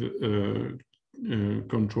post-operative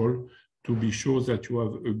control to be sure that you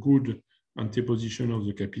have a good anteposition of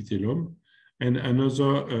the capitellum. And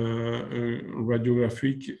another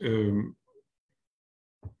radiographic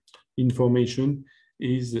information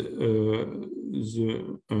is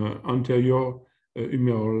the anterior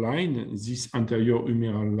humeral line. This anterior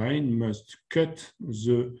humeral line must cut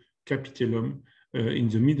the capitellum in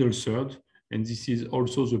the middle third, and this is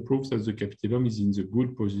also the proof that the capitellum is in the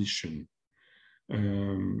good position.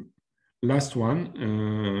 Last one,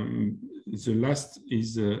 the last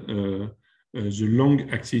is the long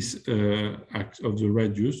axis of the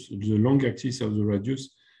radius. The long axis of the radius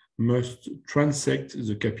must transect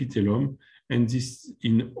the capitellum, and this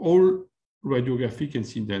in all radiographic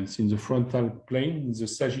incidents, in the frontal plane, in the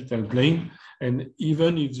sagittal plane, and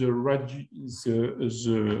even if the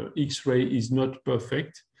X-ray is not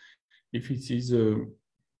perfect, if it is a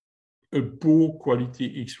poor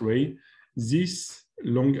quality X-ray, this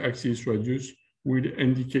long axis radius will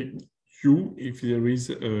indicate you if there is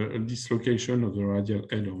a dislocation of the radial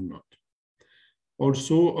head or not.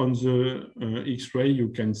 Also on the X-ray, you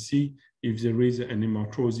can see if there is an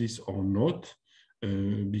hemarthrosis or not,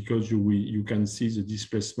 because you can see the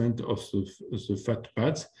displacement of the fat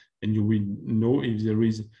pads, and you will know if there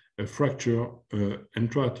is a fracture,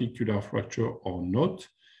 intra-articular fracture or not.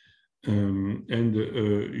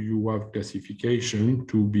 You have classification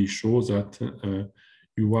to be sure that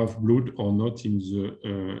you have blood or not in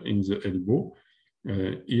the elbow.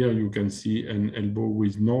 Here you can see an elbow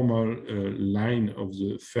with normal line of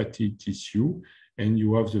the fatty tissue, and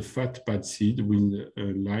you have the fat pad seed with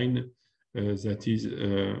a line that is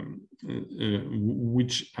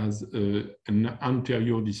which has an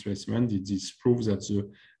anterior displacement. This proves that the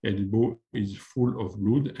elbow is full of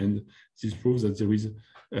blood, and this proves that there is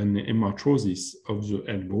an hemarthrosis of the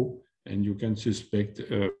elbow, and you can suspect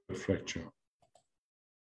a fracture.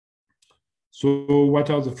 So what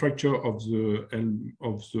are the fractures of the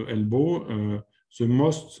elbow? The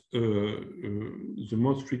most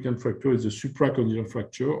frequent fracture is the supracondylar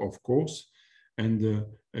fracture, of course, and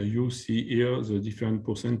you see here the different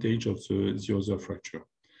percentage of the other fracture.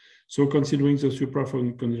 So considering the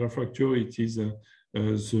supracondylar fracture, it is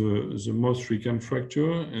the most frequent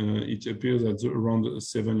fracture. It appears at around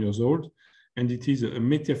 7 years old, and it is a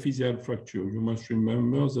metaphyseal fracture. You must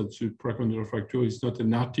remember that supracondylar fracture is not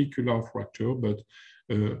an articular fracture, but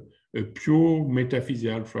a pure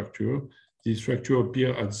metaphyseal fracture. This fracture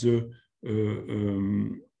appears at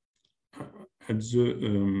the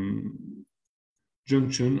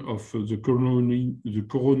junction of the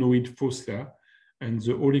coronoid fossa and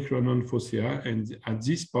the olecranon fossa, and at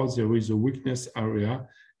this part there is a weakness area,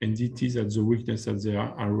 and it is at the weakness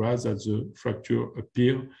area that the fracture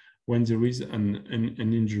appears when there is an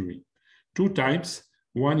injury. Two types,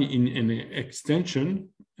 one in an extension,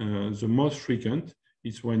 the most frequent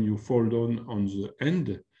is when you fall down on the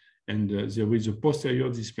end, and there is a posterior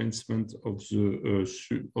displacement of the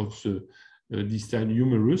distal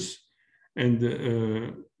humerus. And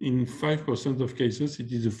in 5% of cases,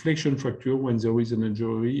 it is a flexion fracture when there is an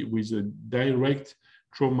injury with a direct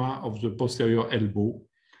trauma of the posterior elbow.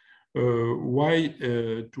 Why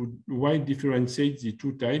differentiate the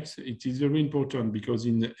two types? It is very important because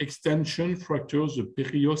in the extension fractures, the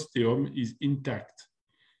periosteum is intact,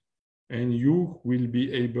 and you will be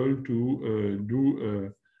able to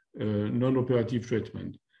do non-operative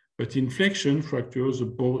treatment. But in flexion fractures, the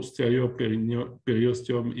posterior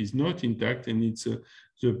periosteum is not intact, and it's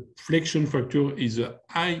the flexion fracture is a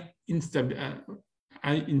high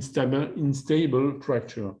unstable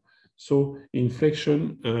fracture. So in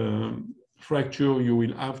flexion fracture, you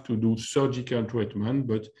will have to do surgical treatment,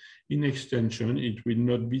 but in extension, it will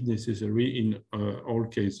not be necessary in all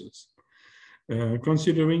cases.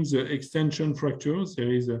 Considering the extension fractures,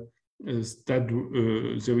 there is a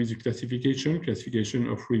classification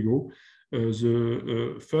of Rigaud.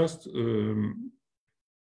 The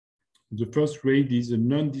first grade is a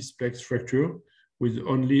non-displexed fracture with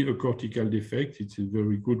only a cortical defect. It's a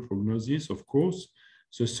very good prognosis, of course.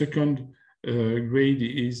 The second grade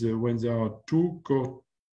is when there are two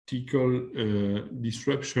cortical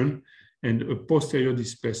disruption and a posterior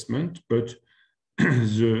displacement, but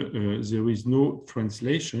there is no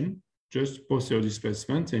translation, just posterior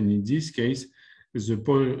displacement, and in this case, the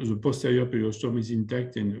posterior periosteum is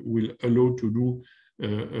intact and will allow to do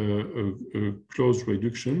a close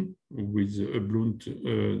reduction with a blunt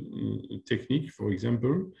technique, for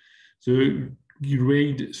example. The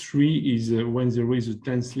grade 3 is when there is a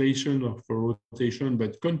translation of a rotation,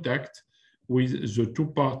 but contact with the two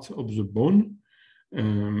parts of the bone,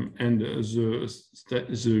 and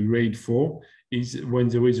the grade 4 is when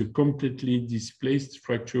there is a completely displaced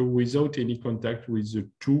fracture without any contact with the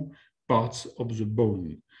two parts of the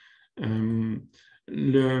bone.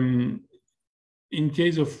 In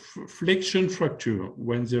case of flexion fracture,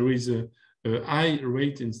 when there is a high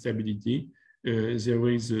rate instability, there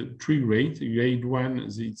is a 3 grade. Grade 1,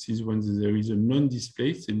 it is when there is a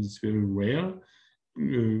non-displaced, and it's very rare.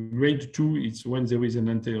 Grade 2, it's when there is an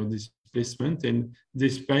anterior displacement, and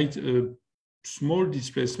despite a small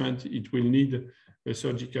displacement, it will need a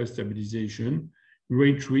surgical stabilization.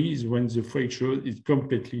 Grade 3 is when the fracture is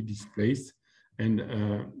completely displaced, and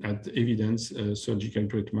at evidence, surgical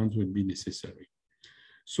treatment will be necessary.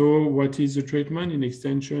 So what is the treatment in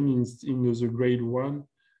extension? In the grade 1,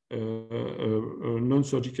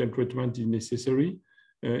 non-surgical treatment is necessary.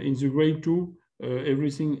 In the grade 2,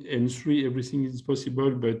 everything, and 3, everything is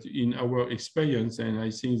possible, but in our experience, and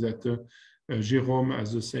I think that Jérôme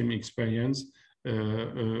has the same experience,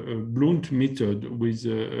 a blunt method with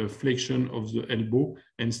flexion of the elbow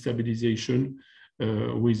and stabilization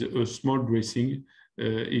with a small dressing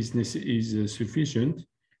is sufficient.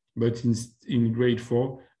 But in grade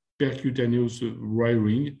 4, percutaneous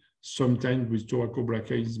wiring, sometimes with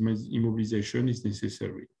thoracobrachial immobilization, is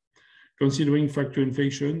necessary. Considering fracture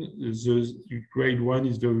infection, the grade 1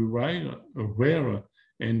 is very rare,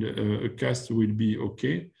 and a cast will be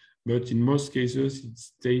okay. But in most cases,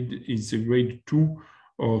 it's a grade 2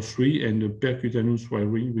 or 3, and a percutaneous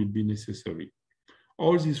wiring will be necessary.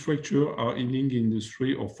 All these fractures are healing in the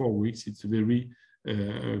 3 or 4 weeks. It's a very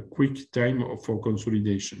quick time for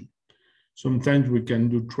consolidation. Sometimes we can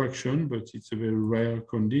do traction, but it's a very rare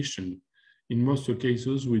condition. In most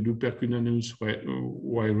cases, we do percutaneous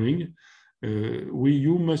wiring.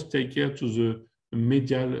 You must take care to the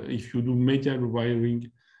medial. If you do medial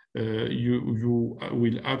wiring, you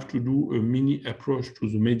will have to do a mini approach to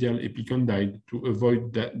the medial epicondyle to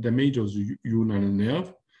avoid damage of the ulnar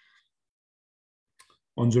nerve.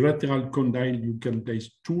 On the lateral condyle, you can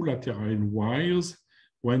place 2 lateral wires.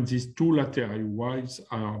 When these 2 lateral wires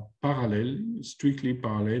are parallel, strictly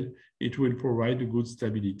parallel, it will provide a good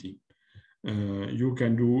stability. You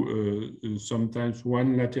can do sometimes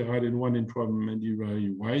 1 lateral and 1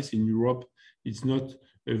 intramedullary wires. In Europe, it's not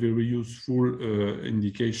a very useful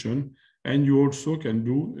indication. And you also can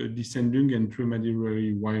do descending and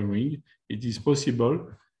intramedullary wiring. It is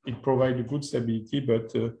possible. It provides a good stability,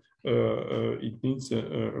 but it needs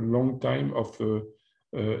a long time of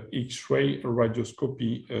X-ray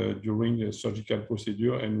radioscopy during a surgical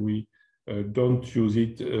procedure, and we don't use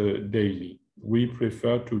it daily. We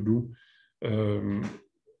prefer to do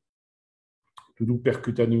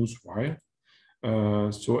percutaneous wire.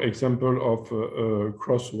 So example of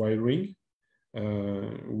cross wiring,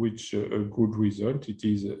 which a good result. It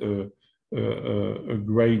is a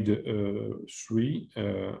grade 3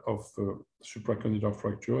 of supracondylar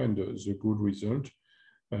fracture, and the good result.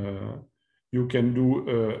 You can do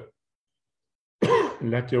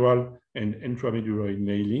lateral and intramedullary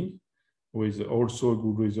nailing with also a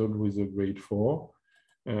good result with a grade 4.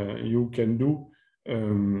 You can do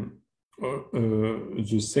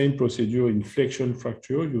the same procedure in flexion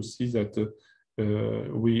fracture. You see that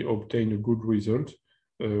we obtain a good result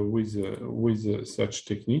with such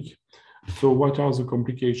technique. So what are the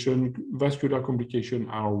complications? Vascular complications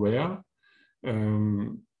are rare.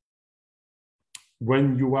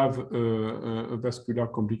 When you have a vascular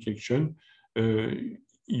complication, there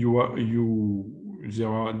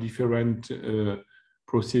are different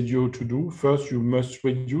procedures to do. First, you must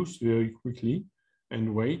reduce very quickly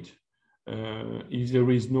and wait. If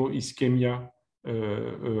there is no ischemia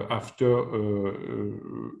after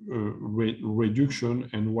reduction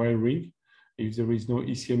and wiring, if there is no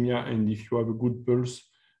ischemia and if you have a good pulse,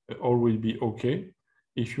 all will be okay.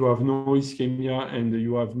 If you have no ischemia and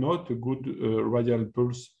you have not a good radial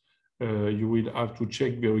pulse, you will have to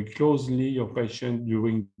check very closely your patient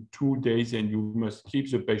during 2 days, and you must keep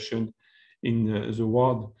the patient in the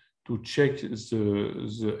ward to check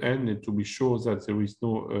the end and to be sure that there is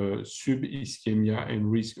no sub-ischemia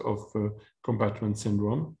and risk of compartment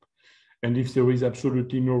syndrome. And if there is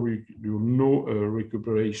absolutely no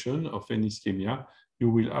recuperation of any ischemia, you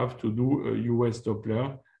will have to do a US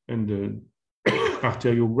Doppler and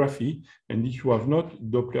arteriography. And if you have not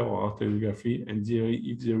Doppler or arteriography, and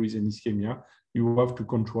if there is an ischemia, you have to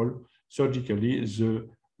control surgically the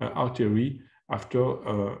artery after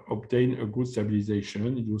obtain a good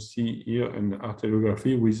stabilization. You see here an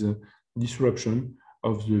arteriography with a disruption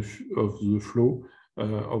of the flow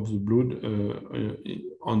of the blood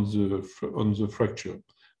on the fracture.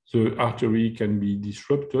 The artery can be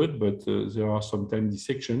disrupted, but there are sometimes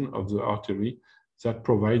dissection of the artery that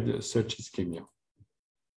provide such ischemia.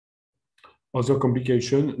 Other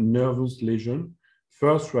complication, nervous lesion,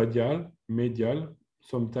 first radial, medial,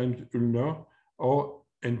 sometimes ulnar, or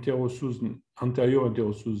anterior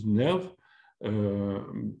interosseous nerve.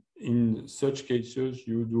 In such cases,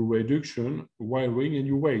 you do reduction, wiring, and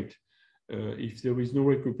you wait. If there is no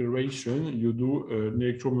recuperation, you do an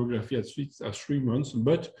electromyography at 3 months,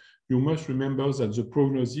 but you must remember that the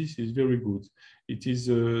prognosis is very good. It is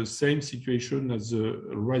the same situation as the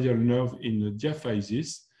radial nerve in the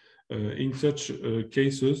diaphysis. In such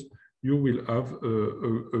cases, you will have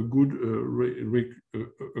a good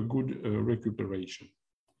recuperation.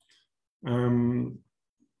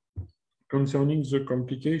 Concerning the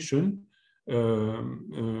complication,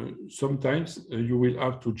 sometimes you will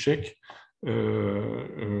have to check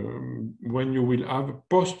when you will have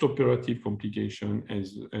post-operative complication,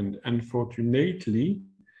 and unfortunately,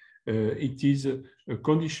 it is a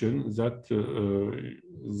condition that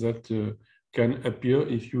can appear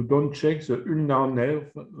if you don't check the ulnar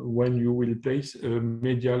nerve when you will place a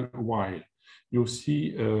medial wire. You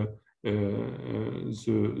see the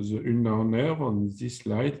ulnar nerve on this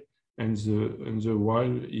slide, and the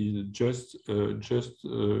wire is just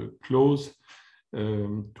close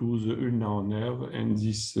to the ulnar nerve, and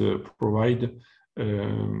this provide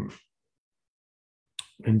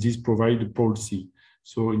palsy.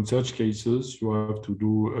 So in such cases, you have to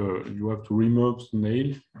remove the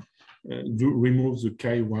nail, remove the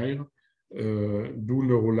Chi wire, do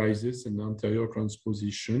neurolysis and anterior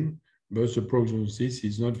transposition, but the prognosis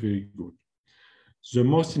is not very good. The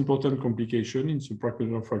most important complication in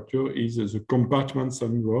supracondylar fracture is the compartment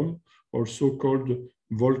syndrome, also called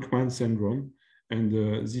Volkmann syndrome. And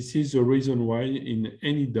this is the reason why in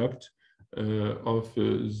any DAPT, of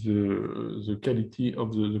the quality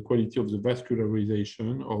of the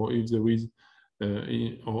vascularization, or if there is,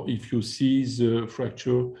 or if you see the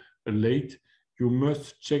fracture late, you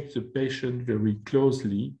must check the patient very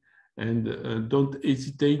closely and don't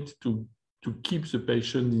hesitate to keep the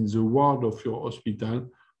patient in the ward of your hospital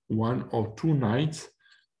 1 or 2 nights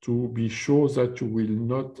to be sure that you will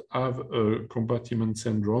not have a compartment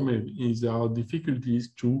syndrome. If there are difficulties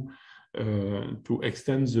to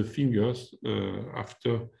extend the fingers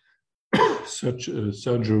after such a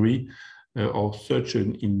surgery or such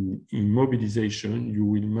an immobilization, you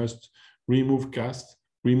must remove cast,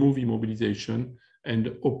 remove immobilization,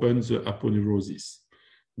 and open the aponeurosis.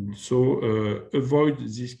 So avoid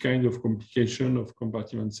this kind of complication of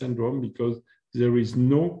compartment syndrome, because there is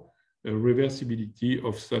no reversibility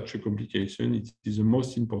of such a complication. It is the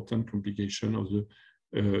most important complication of the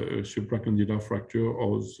supracondylar fracture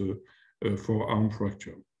or the forearm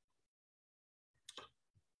fracture.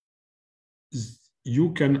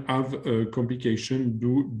 You can have a complication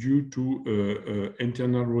due to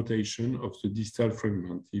internal rotation of the distal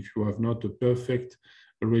fragment. If you have not a perfect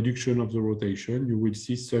reduction of the rotation, you will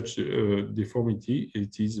see such deformity.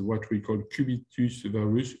 It is what we call cubitus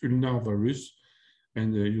varus, ulnar varus,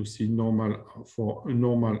 and you see normal for a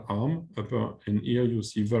normal arm upper, and here you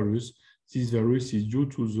see varus. This varus is due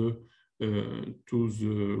to the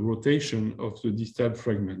rotation of the distal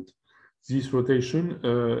fragment. This rotation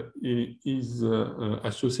is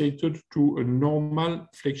associated to a normal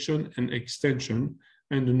flexion and extension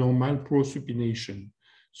and a normal prosupination.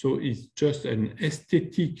 So it's just an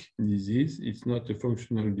aesthetic disease. It's not a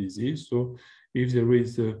functional disease. So if there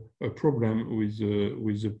is a problem with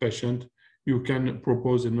the patient, you can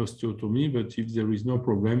propose an osteotomy, but if there is no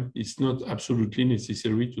problem, it's not absolutely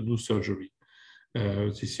necessary to do surgery.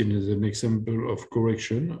 This is an example of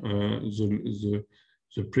correction.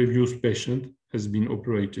 The previous patient has been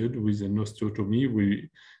operated with an osteotomy.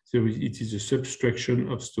 It is a subtraction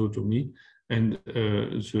osteotomy, and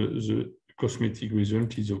the cosmetic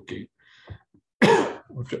result is okay.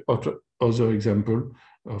 Other example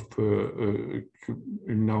of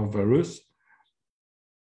ulnar varus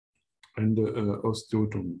and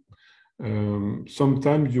osteotomy.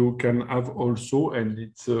 Sometimes you can have also, and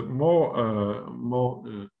it's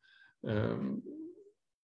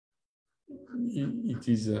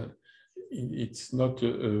it's not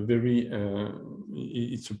a very,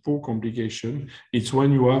 it's a poor complication. It's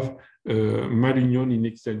when you have Malignon in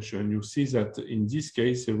extension. You see that in this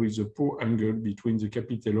case, there is a poor angle between the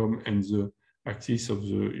capitellum and the axis of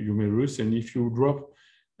the humerus. And if you drop,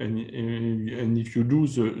 and if you do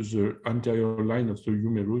the anterior line of the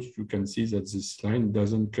humerus, you can see that this line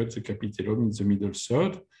doesn't cut the capitellum in the middle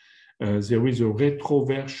third. There is a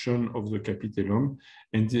retroversion of the capitellum.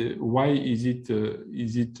 And why is it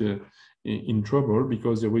in trouble?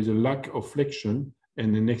 Because there is a lack of flexion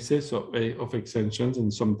and an excess of extensions,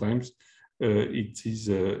 and sometimes it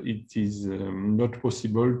is not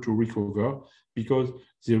possible to recover because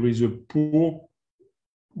there is a poor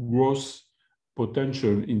growth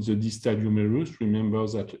potential in the distal humerus. Remember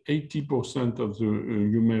that 80% of the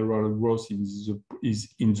humeral growth is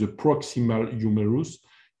in the proximal humerus,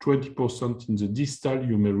 20% in the distal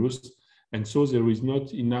humerus, and so there is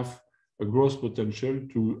not enough growth potential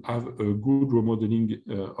to have a good remodeling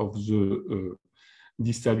of the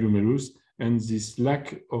distal humerus, and this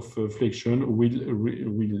lack of flexion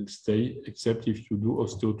will stay, except if you do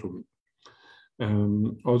osteotomy.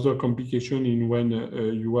 Other complication in when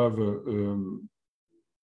you have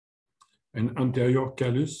an anterior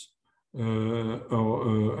callus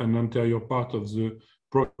or an anterior part of the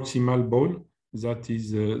proximal bone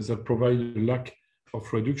that provide a lack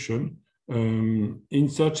of reduction. In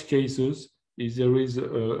such cases, if there is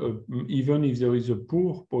even if there is a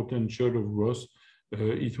poor potential of growth,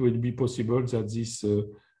 it will be possible that this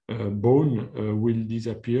bone will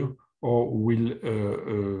disappear, or will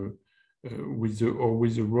with the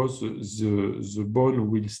growth, the bone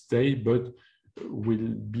will stay, but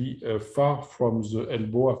will be far from the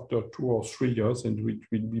elbow after 2 or 3 years, and it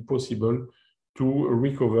will be possible to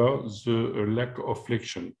recover the lack of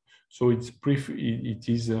flexion. So it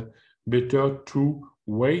is better to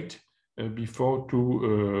wait before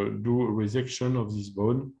to do a resection of this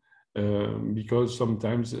bone, because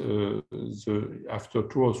sometimes after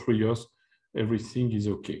 2 or 3 years, everything is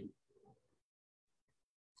okay.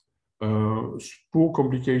 Poor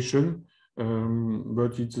complication,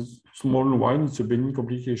 but it's a small one. It's a benign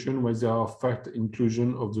complication where there are fat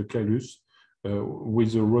inclusion of the callus.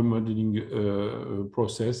 With the remodeling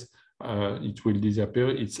process, it will disappear.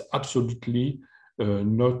 It's absolutely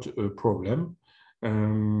not a problem.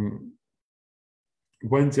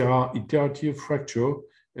 when there are iterative fracture,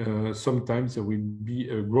 sometimes there will be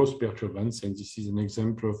a growth perturbance, and this is an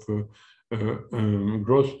example of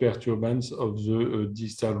growth perturbance of the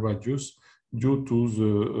distal radius due to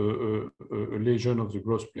the lesion of the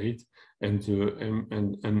growth plate and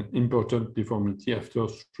an important deformity after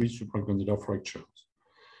 3 supracondylar fractures.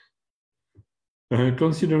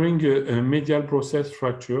 Considering a medial process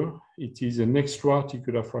fracture, it is an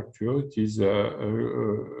extra-articular fracture. It is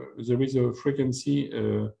there is a frequency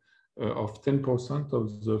of 10%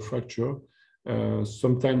 of the fracture,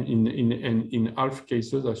 sometimes in half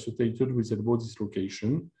cases associated with elbow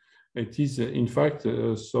dislocation. It is in fact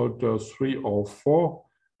sort of 3 or 4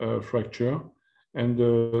 fracture, and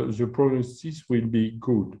the prognosis will be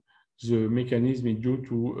good. The mechanism is due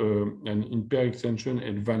to an hyperextension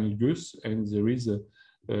at valgus, and there is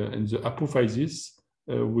and the apophysis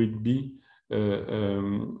will be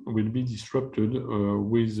disrupted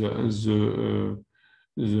with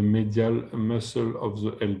the medial muscle of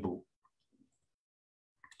the elbow.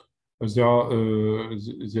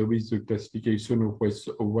 There is the classification of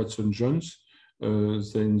Watson-Jones.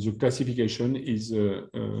 Then the classification is the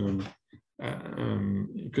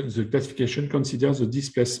classification considers the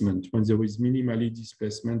displacement. When there is minimally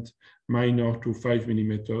displacement minor to 5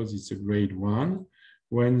 millimeters, it's a grade 1.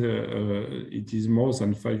 When it is more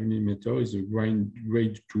than 5 millimeters, it's a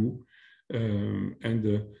grade 2.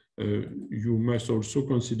 You must also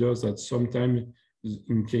consider that sometimes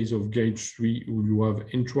in case of grade 3, you have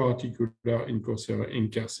intra-articular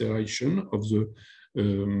incarceration of the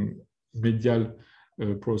medial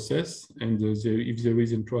process, and if there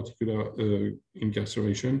is intra-articular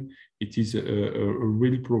incarceration, it is a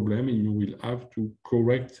real problem, and you will have to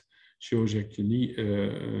correct chirurgically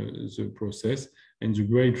the process. And the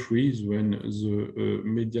grade 3 is when the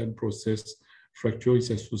medial process fracture is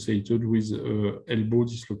associated with elbow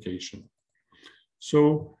dislocation.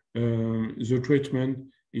 So the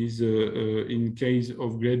treatment is in case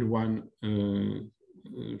of grade 1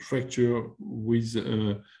 fracture with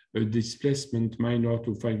a displacement minor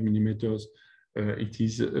to 5 millimeters, it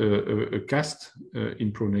is a cast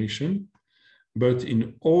in pronation. But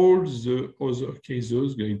in all the other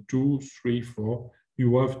cases, grade 2, 3, 4,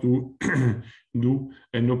 you have to do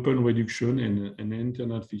an open reduction and an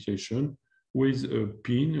internal fixation with a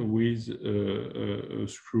pin, with a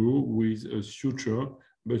screw, with a suture,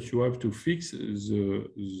 but you have to fix the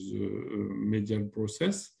medial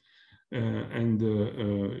process.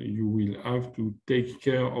 You will have to take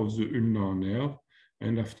care of the ulnar nerve,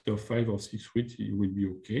 and after 5 or 6 weeks, it will be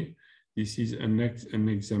okay. This is an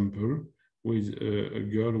example with a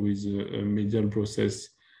girl with a medial process,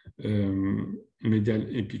 medial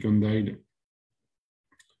epicondyle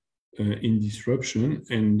in disruption,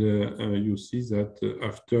 and you see that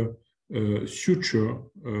after suture,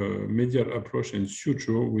 medial approach and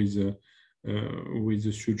suture with the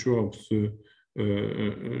suture of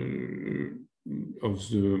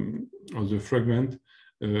the fragment,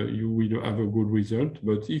 you will have a good result.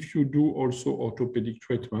 But if you do also orthopedic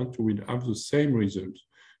treatment, you will have the same result.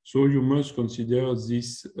 So you must consider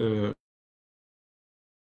this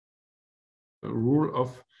rule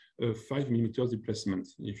of 5 millimeter displacement.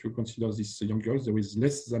 If you consider this young girl, there is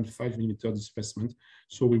less than 5 millimeter displacement.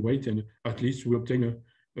 So we wait, and at least we obtain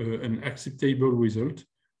an acceptable result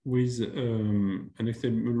with an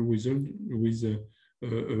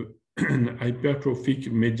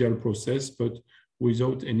hypertrophic medial process, but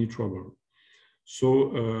without any trouble.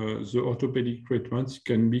 So the orthopedic treatment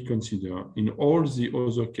can be considered. In all the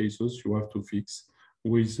other cases, you have to fix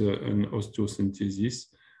with an osteosynthesis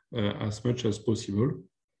as much as possible.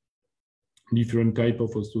 Different type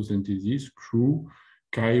of osteosynthesis, screw,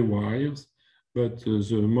 Kai wires, but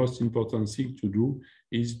the most important thing to do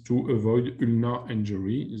is to avoid ulnar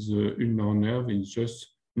injury. The ulnar nerve is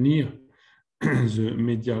just near the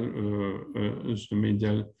medial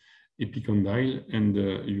epicondyle, and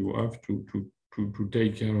you have to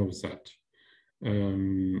take care of that.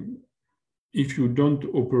 If you don't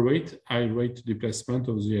operate high rate displacement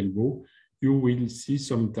of the elbow, you will see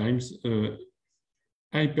sometimes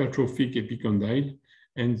hypertrophic epicondyle,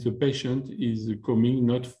 and the patient is coming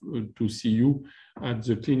not to see you at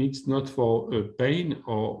the clinics, not for pain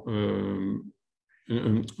or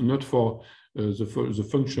not for the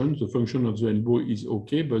function. The function of the elbow is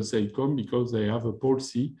okay, but they come because they have a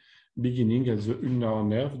palsy beginning at the ulnar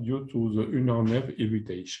nerve due to the ulnar nerve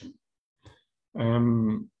irritation.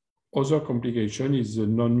 Other complication is the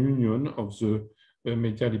non-union of the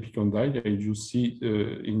medial epicondyle, as you see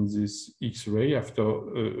in this X-ray after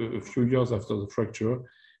a few years after the fracture.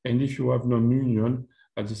 And if you have non-union,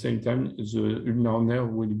 at the same time, the ulnar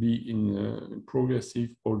nerve will be in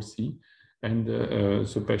progressive palsy, and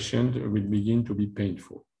the patient will begin to be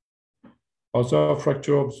painful. Other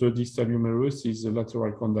fracture of the distal humerus is the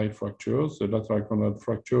lateral condyle fracture. The lateral condyle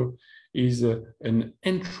fracture is an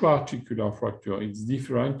intra-articular fracture. It's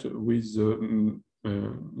different with the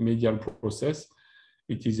medial process.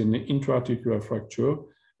 It is an intra-articular fracture,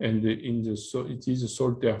 and it is a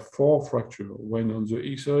Salter 4 fracture. When on the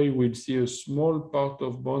X-ray we'll see a small part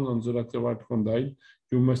of bone on the lateral condyle,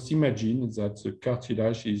 you must imagine that the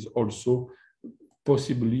cartilage is also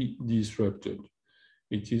possibly disrupted.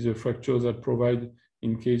 It is a fracture that provides,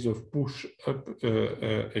 in case of push-up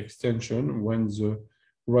extension, when the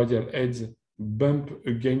radial heads bump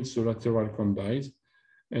against the lateral condyles,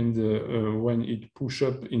 and when it push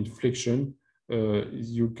up in flexion,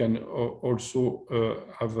 you can also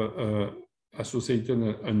have associated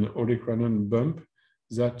an olecranon bump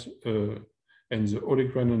that, and the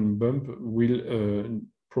olecranon bump will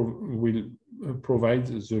provide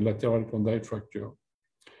the lateral condyle fracture.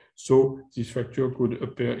 So this fracture could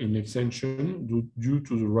appear in extension due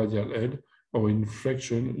to the radial head, or in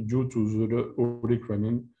flexion due to the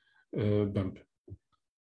olecranon bump.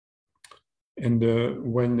 And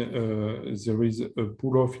when there is a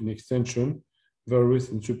pull-off in extension, varus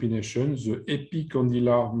and supination, the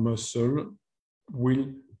epicondylar muscle will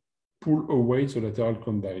pull away the lateral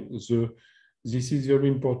condyle. This is very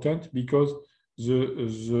important because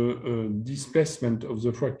the displacement of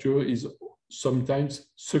the fracture is sometimes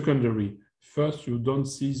secondary. First, you don't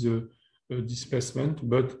see the displacement,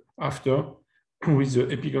 but after, with the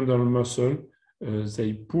epicondylar muscle,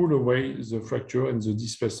 they pull away the fracture and the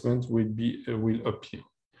displacement will appear.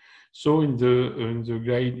 So in the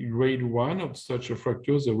grade 1 of such a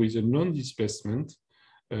fracture, there is a non-displacement.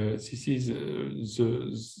 This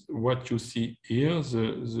is what you see here,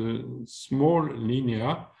 the small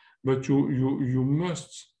linea, but you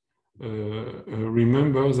must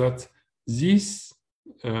remember that this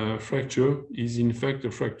fracture is in fact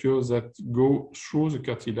a fracture that goes through the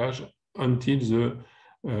cartilage until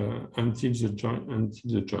the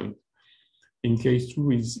joint. In case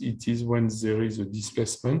 2, it is when there is a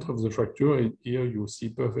displacement of the fracture, and here you see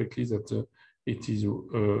perfectly that it is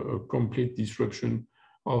a complete disruption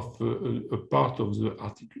of a part of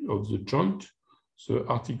the joint. The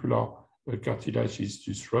articular cartilage is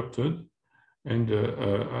disrupted, and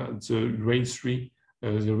at the grade 3,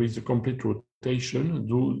 there is a complete rotation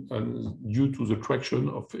due to the traction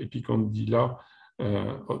of epicondylar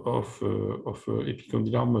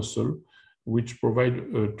epicondylar muscle, which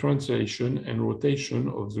provide translation and rotation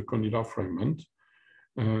of the condylar fragment.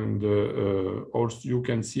 And also you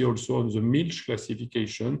can see also on the Milch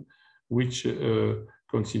classification, which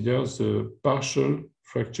considers the partial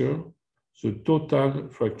fracture, the total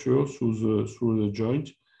fracture through the joint,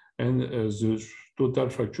 and the total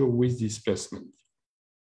fracture with displacement.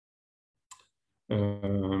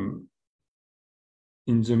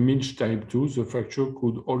 In the Milch type 2, the fracture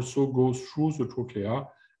could also go through the trochlea,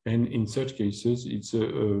 and in such cases, it's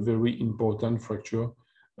a very important fracture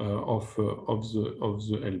of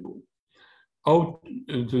the elbow.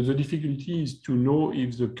 The difficulty is to know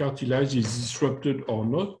if the cartilage is disrupted or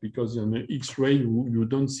not, because on the X-ray, you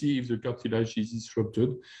don't see if the cartilage is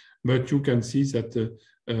disrupted, but you can see that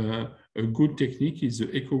a good technique is the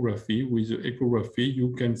echography. With the echography,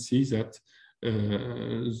 you can see that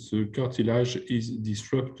the cartilage is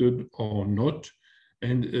disrupted or not,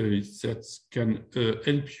 and that can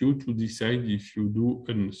help you to decide if you do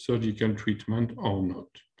a surgical treatment or not.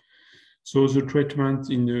 So the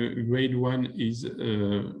treatment in the grade 1 is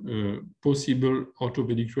possible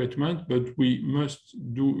orthopedic treatment, but we must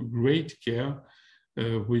do great care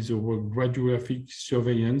with our radiographic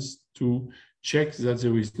surveillance to check that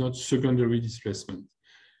there is not secondary displacement.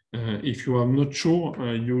 If you are not sure,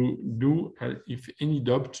 you do, if any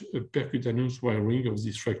doubt, a percutaneous wiring of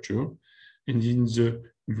this fracture. And in the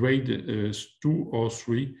grade 2 or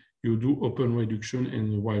 3, you do open reduction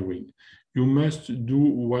and wiring. You must do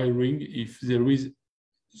wiring if there is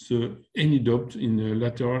any doubt in a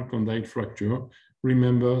lateral condyle fracture.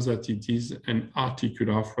 Remember that it is an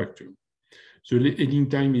articular fracture. The healing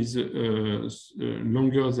time is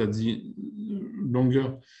longer than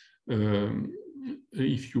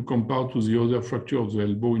if you compare to the other fracture of the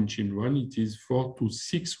elbow in children. It is 4 to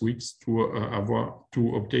 6 weeks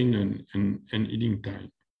to obtain an healing time.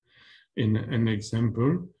 In an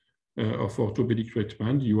example of orthopedic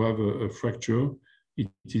treatment, you have a fracture. It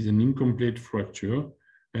is an incomplete fracture,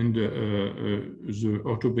 and the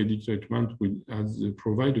orthopedic treatment will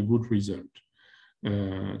provide a good result.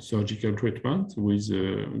 Surgical treatment with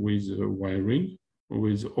wiring,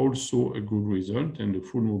 with also a good result and a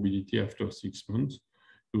full mobility after 6 months.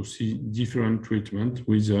 You see different treatment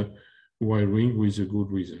with wiring with a good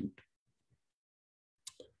result.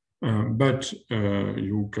 But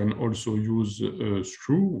you can also use a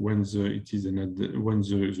screw when the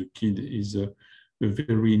kid is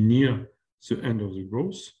very near the end of the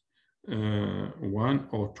growth. 1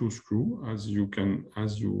 or 2 screws, as you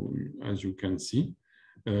can see.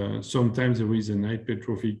 Sometimes there is an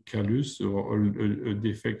hypertrophic callus or a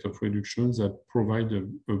defect of reduction that provide a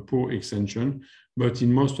poor extension, but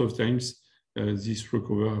in most of times this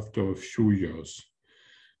recovers after a few years.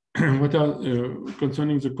 What are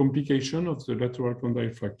concerning the complication of the lateral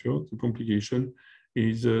condyle fracture? The complication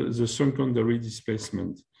is the secondary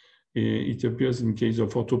displacement. It appears in case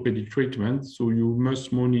of orthopedic treatment, so you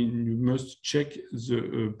must check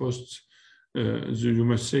the you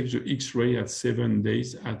must check the X-ray at 7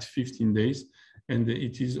 days, at 15 days, and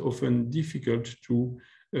it is often difficult to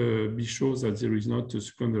be sure that there is not a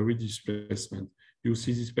secondary displacement. You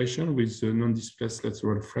see this patient with a non-displaced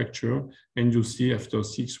lateral fracture, and you see after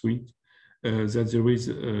 6 weeks that there is,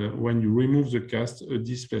 when you remove the cast, a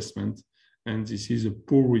displacement, and this is a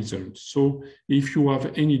poor result. So if you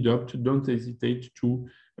have any doubt, don't hesitate to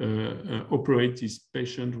operate this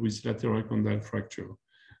patient with lateral condyle fracture.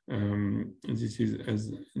 This is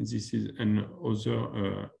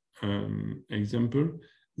another example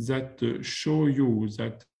that show you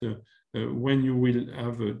that when you will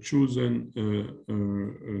have chosen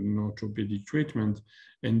an orthopedic treatment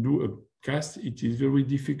and do a cast, it is very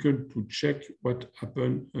difficult to check what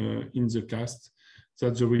happened in the cast.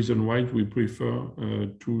 That's the reason why we prefer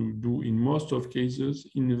to do, in most of cases,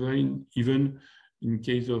 even in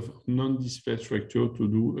case of non-displaced fracture, to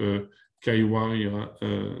do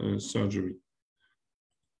Kaiwara surgery.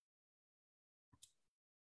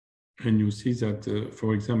 And you see that,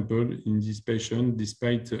 for example, in this patient,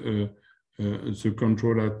 despite the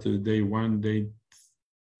control at day 1, day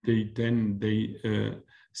 10, day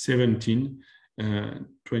 17,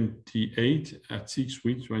 28, at 6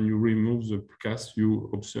 weeks, when you remove the cast, you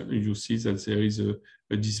see that there is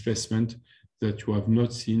a displacement that you have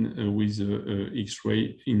not seen with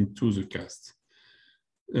X-ray into the cast.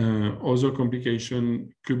 Other complication,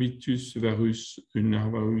 cubitus varus, ulnar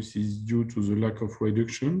varus, is due to the lack of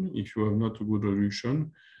reduction. If you have not a good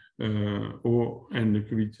reduction, and the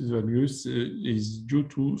cubitus varus is due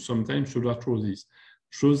to sometimes pseudarthrosis.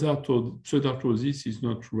 Pseudarthrosis is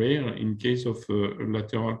not rare in case of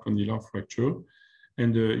lateral condylar fracture,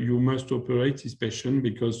 and you must operate this patient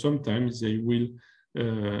because sometimes they will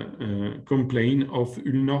complain of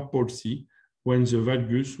ulnar palsy, when the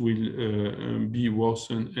valgus will be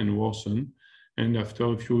worsened and worsened, and after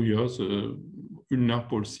a few years, ulnar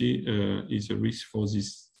palsy is a risk for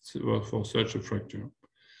such a fracture.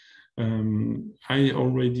 I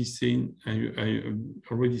already said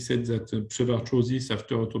that pseudarthrosis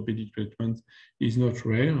after orthopedic treatment is not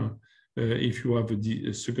rare if you have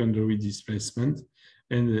a secondary displacement,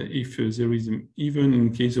 and if there is, even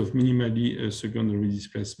in case of minimally secondary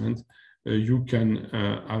displacement, you can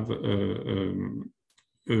have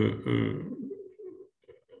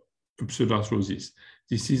pseudarthrosis.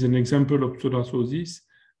 This is an example of pseudarthrosis.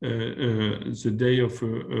 The day of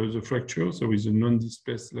the fracture, so with a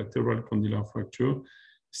non-displaced lateral condylar fracture,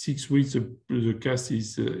 6 weeks the cast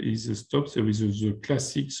is stopped. There is the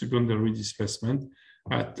classic secondary displacement.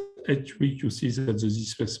 At 8 weeks, you see that the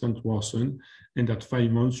displacement worsened, and at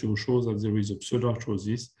 5 months, you show that there is a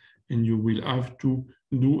pseudarthrosis, and you will have to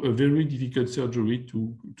do a very difficult surgery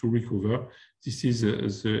to recover. This is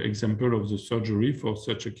the example of the surgery for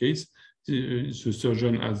such a case. The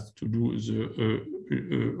surgeon has to do the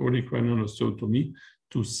olecranon osteotomy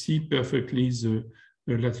to see perfectly the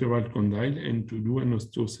lateral condyle and to do an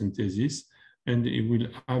osteosynthesis. And it will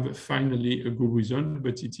have finally a good result,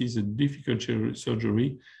 but it is a difficult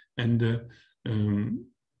surgery. And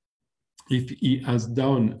if he has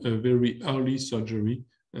done a very early surgery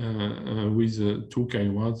with 2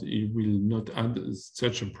 Kaiwas, he will not have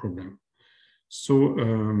such a problem. So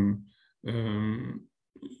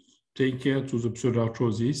take care to the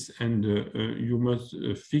pseudarthrosis, and you must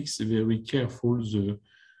fix very careful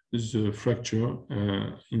the fracture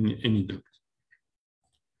in any duct.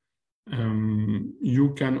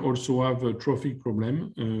 You can also have a trophic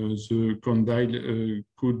problem. The condyle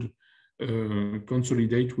could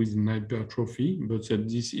consolidate with an hypertrophy, but that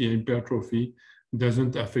this hypertrophy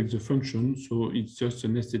doesn't affect the function, so it's just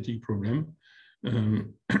an aesthetic problem.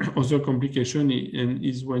 Other complication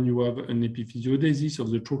is when you have an epiphysiodesis of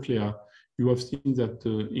the trochlea. You have seen that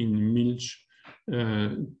in Milch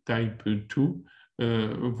type 2,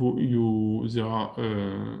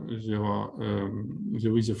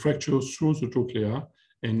 there is a fracture through the trochlea,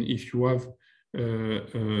 and if you have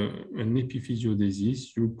an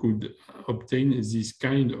epiphysiodesis, you could obtain this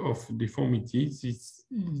kind of deformity.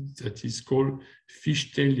 That is called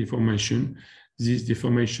fishtail deformation. This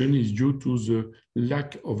deformation is due to the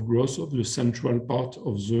lack of growth of the central part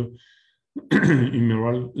of the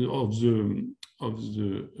humeral of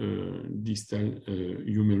the distal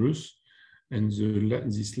humerus, and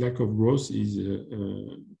this lack of growth is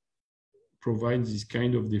provides this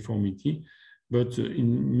kind of deformity. But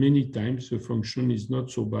in many times the function is not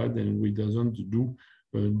so bad, and we doesn't do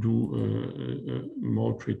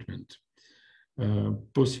more treatment.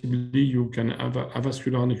 Possibly you can have a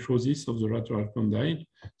avascular necrosis of the lateral condyle.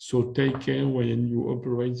 So take care when you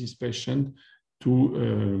operate this patient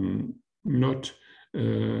to not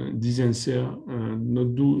not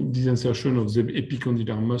do disinsertion of the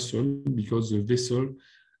epicondylar muscle, because the vessel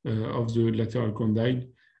of the lateral condyle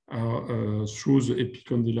are through the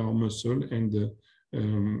epicondylar muscle, and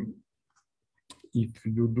if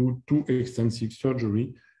you do too extensive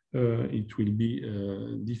surgery, it will be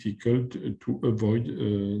difficult to avoid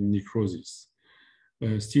necrosis.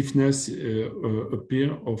 Stiffness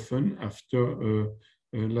appears often after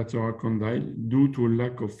lateral condyle due to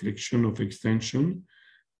lack of flexion of extension,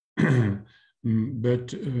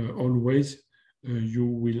 but always you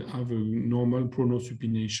will have a normal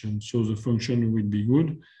pronosupination, so the function will be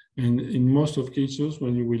good. And in most of cases,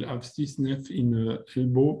 when you will have stiffness in the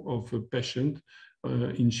elbow of a patient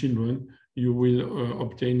in children, you will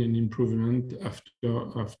obtain an improvement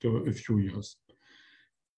after a few years.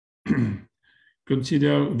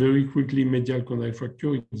 Consider very quickly medial condyle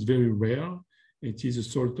fracture. It's very rare. It is a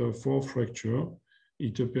sort of 4 fracture.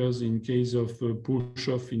 It appears in case of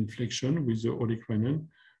push-off inflection with the olecranon,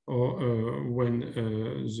 or when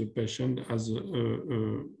the patient has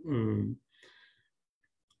the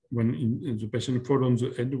patient falls on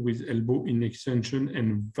the head with elbow in extension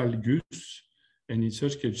and valgus. And in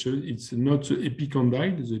such cases, it's not the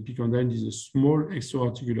epicondyle. The epicondyle is a small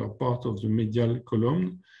extraarticular part of the medial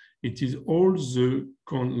column. It is all the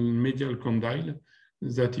medial condyle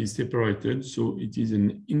that is separated, so it is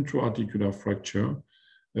an intraarticular fracture.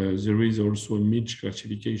 There is also a Midge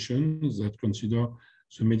classification that consider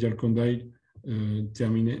the medial condyle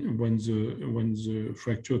terminate when the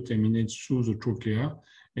fracture terminates through the trochlea,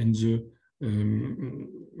 and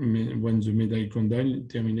when the medial condyle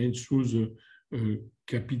terminates through the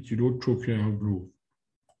capitulotrochlear groove.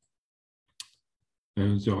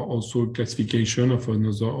 There are also classification of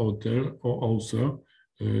another author,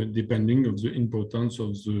 depending on the importance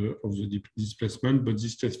of the displacement, but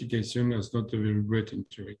this classification has not a very great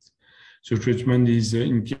interest. So treatment is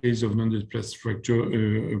in case of non-displaced fracture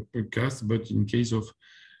cast, but in case of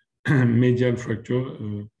medial fracture,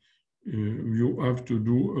 you have to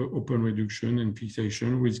do open reduction and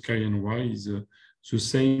fixation with KNY. Is the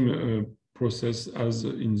same process as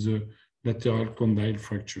in the lateral condyle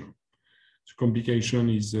fracture. The complication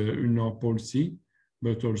is ulnar palsy,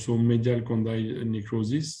 but also medial condyle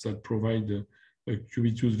necrosis that provide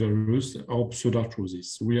cubitus varus or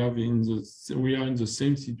pseudarthrosis. We are in the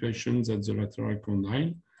same situation as the lateral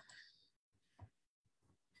condyle.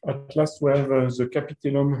 At last, we have the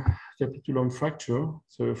capitulum fracture.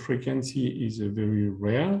 The frequency is very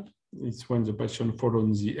rare. It's when the patient falls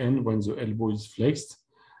on the end, when the elbow is flexed,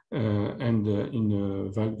 and in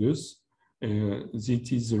valgus.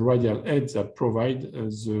 It is the radial head that provide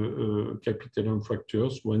the capitulum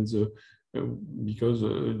fractures when because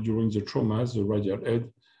during the trauma, the radial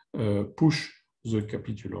head push the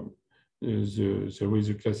capitulum. There is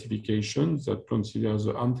a classification that considers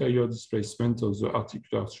the anterior displacement of the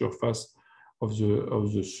articular surface of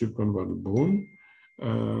the subcondylar bone,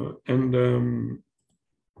 and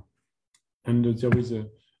there is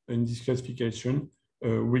in this classification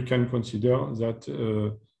we can consider that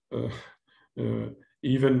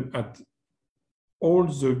even at all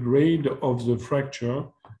the grade of the fracture,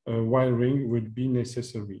 wiring would be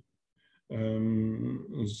necessary.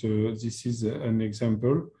 This is an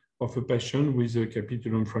example of a patient with a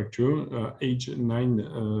capitulum fracture, age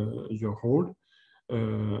 9-year-old,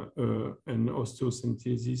 and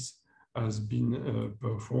osteosynthesis has been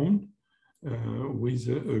performed with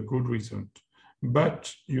a good result.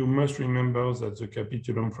 But you must remember that the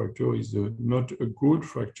capitulum fracture is not a good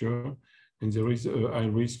fracture, and there is a high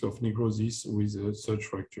risk of necrosis with such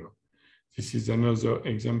fracture. This is another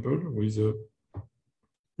example with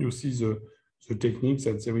you see the technique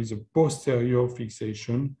that there is a posterior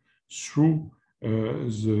fixation through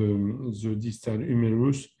the distal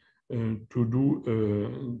humerus to do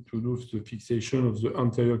the fixation of the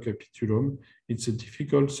anterior capitulum. It's a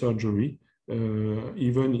difficult surgery,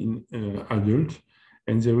 even in adult,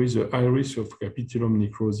 And there is a high risk of capitulum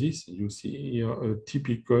necrosis. You see here a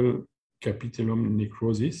typical capitulum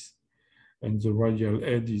necrosis, and the radial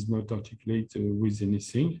head is not articulated with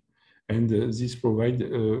anything. And this provides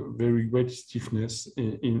very great stiffness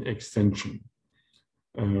in extension.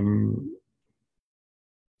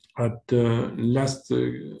 At last,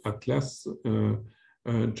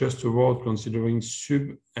 just a word considering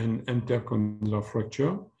sub and intercondylar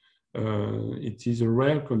fracture. It is a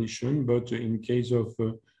rare condition, but in case of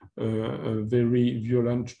a very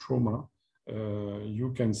violent trauma,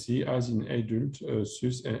 you can see, as in adult,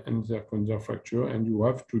 sus and intercondylar fracture, and you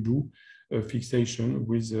have to do a fixation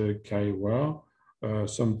with a K-wire,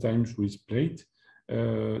 sometimes with plate.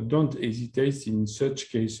 Don't hesitate in such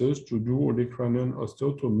cases to do olecranon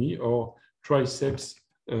osteotomy or triceps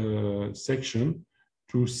section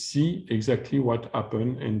to see exactly what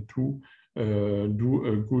happened and to do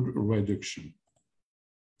a good reduction.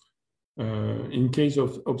 In case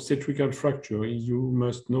of obstetrical fracture, you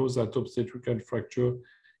must know that obstetrical fracture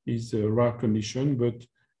is a rare condition, but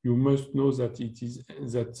you must know that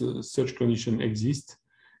such condition exists.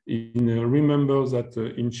 Remember that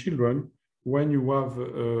in children, when you have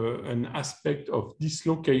an aspect of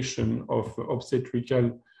dislocation of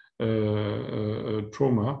obstetrical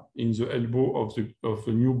trauma in the elbow of the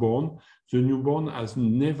newborn has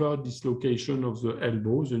never dislocation of the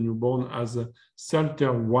elbow. The newborn has a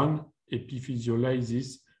Salter 1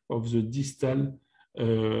 epiphysiolysis of the distal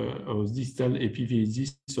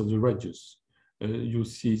epiphysis of the radius. You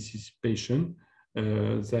see this patient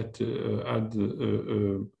that had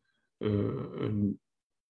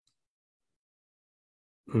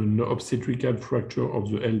an obstetrical fracture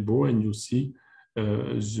of the elbow, and you see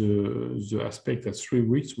the aspect at 3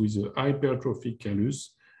 weeks with a hypertrophic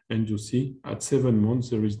callus, and you see at 7 months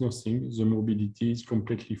there is nothing, the mobility is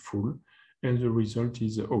completely full, and the result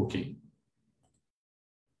is okay.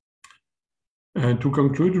 To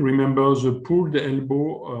conclude, remember the pulled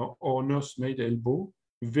elbow or nursemaid elbow,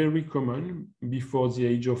 very common before the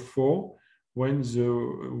age of 4, when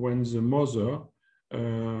the mother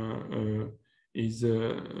is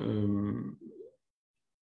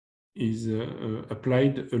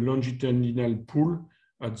applied a longitudinal pull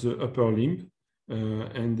at the upper limb,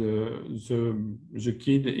 and the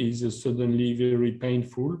kid is suddenly very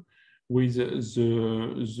painful with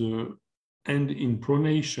the hand in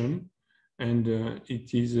pronation, and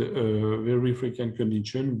it is a very frequent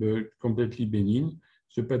condition, but completely benign.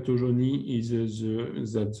 The pathogeny is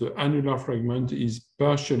that the annular fragment is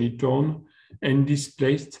partially torn and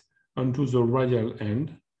displaced onto the radial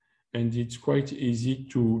end, and it's quite easy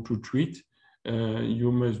to treat.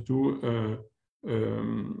 You must do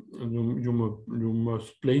you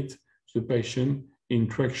must plate the patient in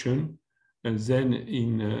traction and then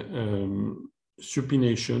in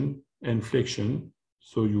supination and flexion.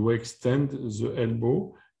 So you extend the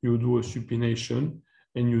elbow, you do a supination,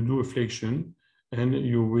 and you do a flexion, and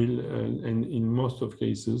you will, and in most of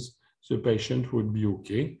cases, the patient would be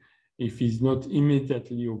okay. If he's not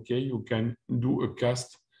immediately okay, you can do a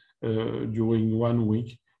cast during 1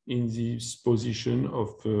 week in this position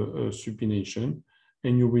of supination,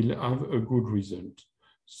 and you will have a good result.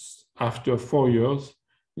 After 4 years,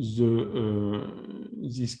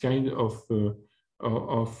 this kind of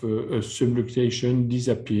subluxation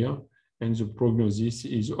disappear, and the prognosis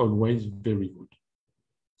is always very good.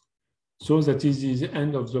 So that is the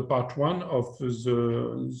end of the part 1 of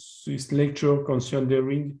this lecture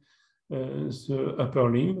concerning the upper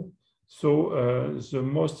limb. So the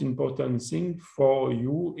most important thing for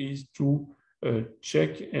you is to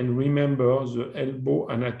check and remember the elbow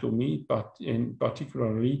anatomy, and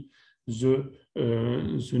particularly the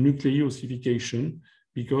nucleossification,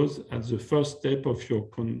 because at the first step of your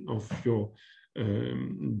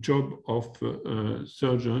job of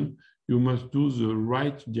surgeon, you must do the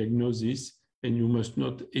right diagnosis, and you must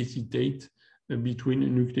not hesitate between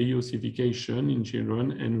nucleossification in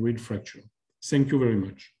children and reed fracture. Thank you very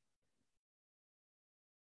much.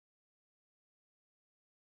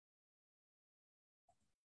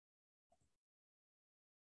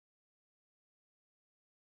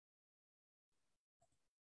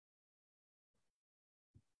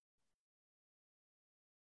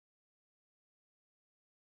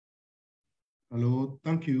 Hello,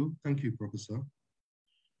 thank you, Professor.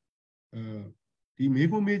 ဒီမေး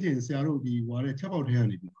ခွန်းမေးခြင်းဆရာတို့ဒီဟွာတဲ့ချက်ပေါက်ထဲက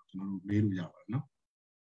နေပြီးကျွန်တော်တို့မေးလို့ရပါတယ်နော်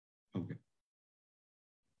ဟုတ်ကဲ့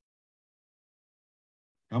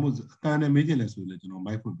ဒါမှမဟုတ်အတန်းနဲ့မေးခြင်းလဲဆိုရင်လည်းကျွန်တော်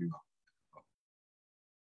မိုက်ဖွင့်ပေးပါ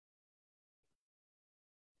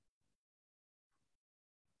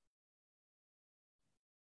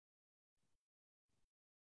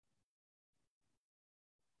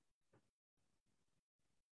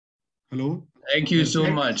Hello. Thank you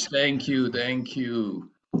so much. Thank you. Thank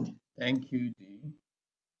you. Thank you, Dean.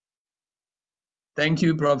 Thank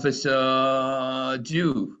you, Professor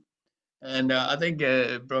Ju. And I think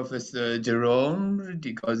Professor Jerome,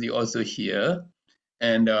 because he also here.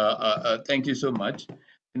 And thank you so much.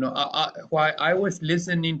 You know, while I was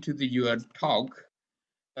listening to your talk,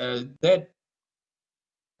 that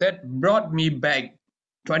brought me back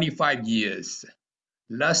 25 years,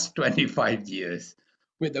 last 25 years,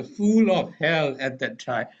 with the full of hell at that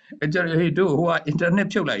time. Hey, do who are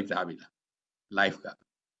internet live life.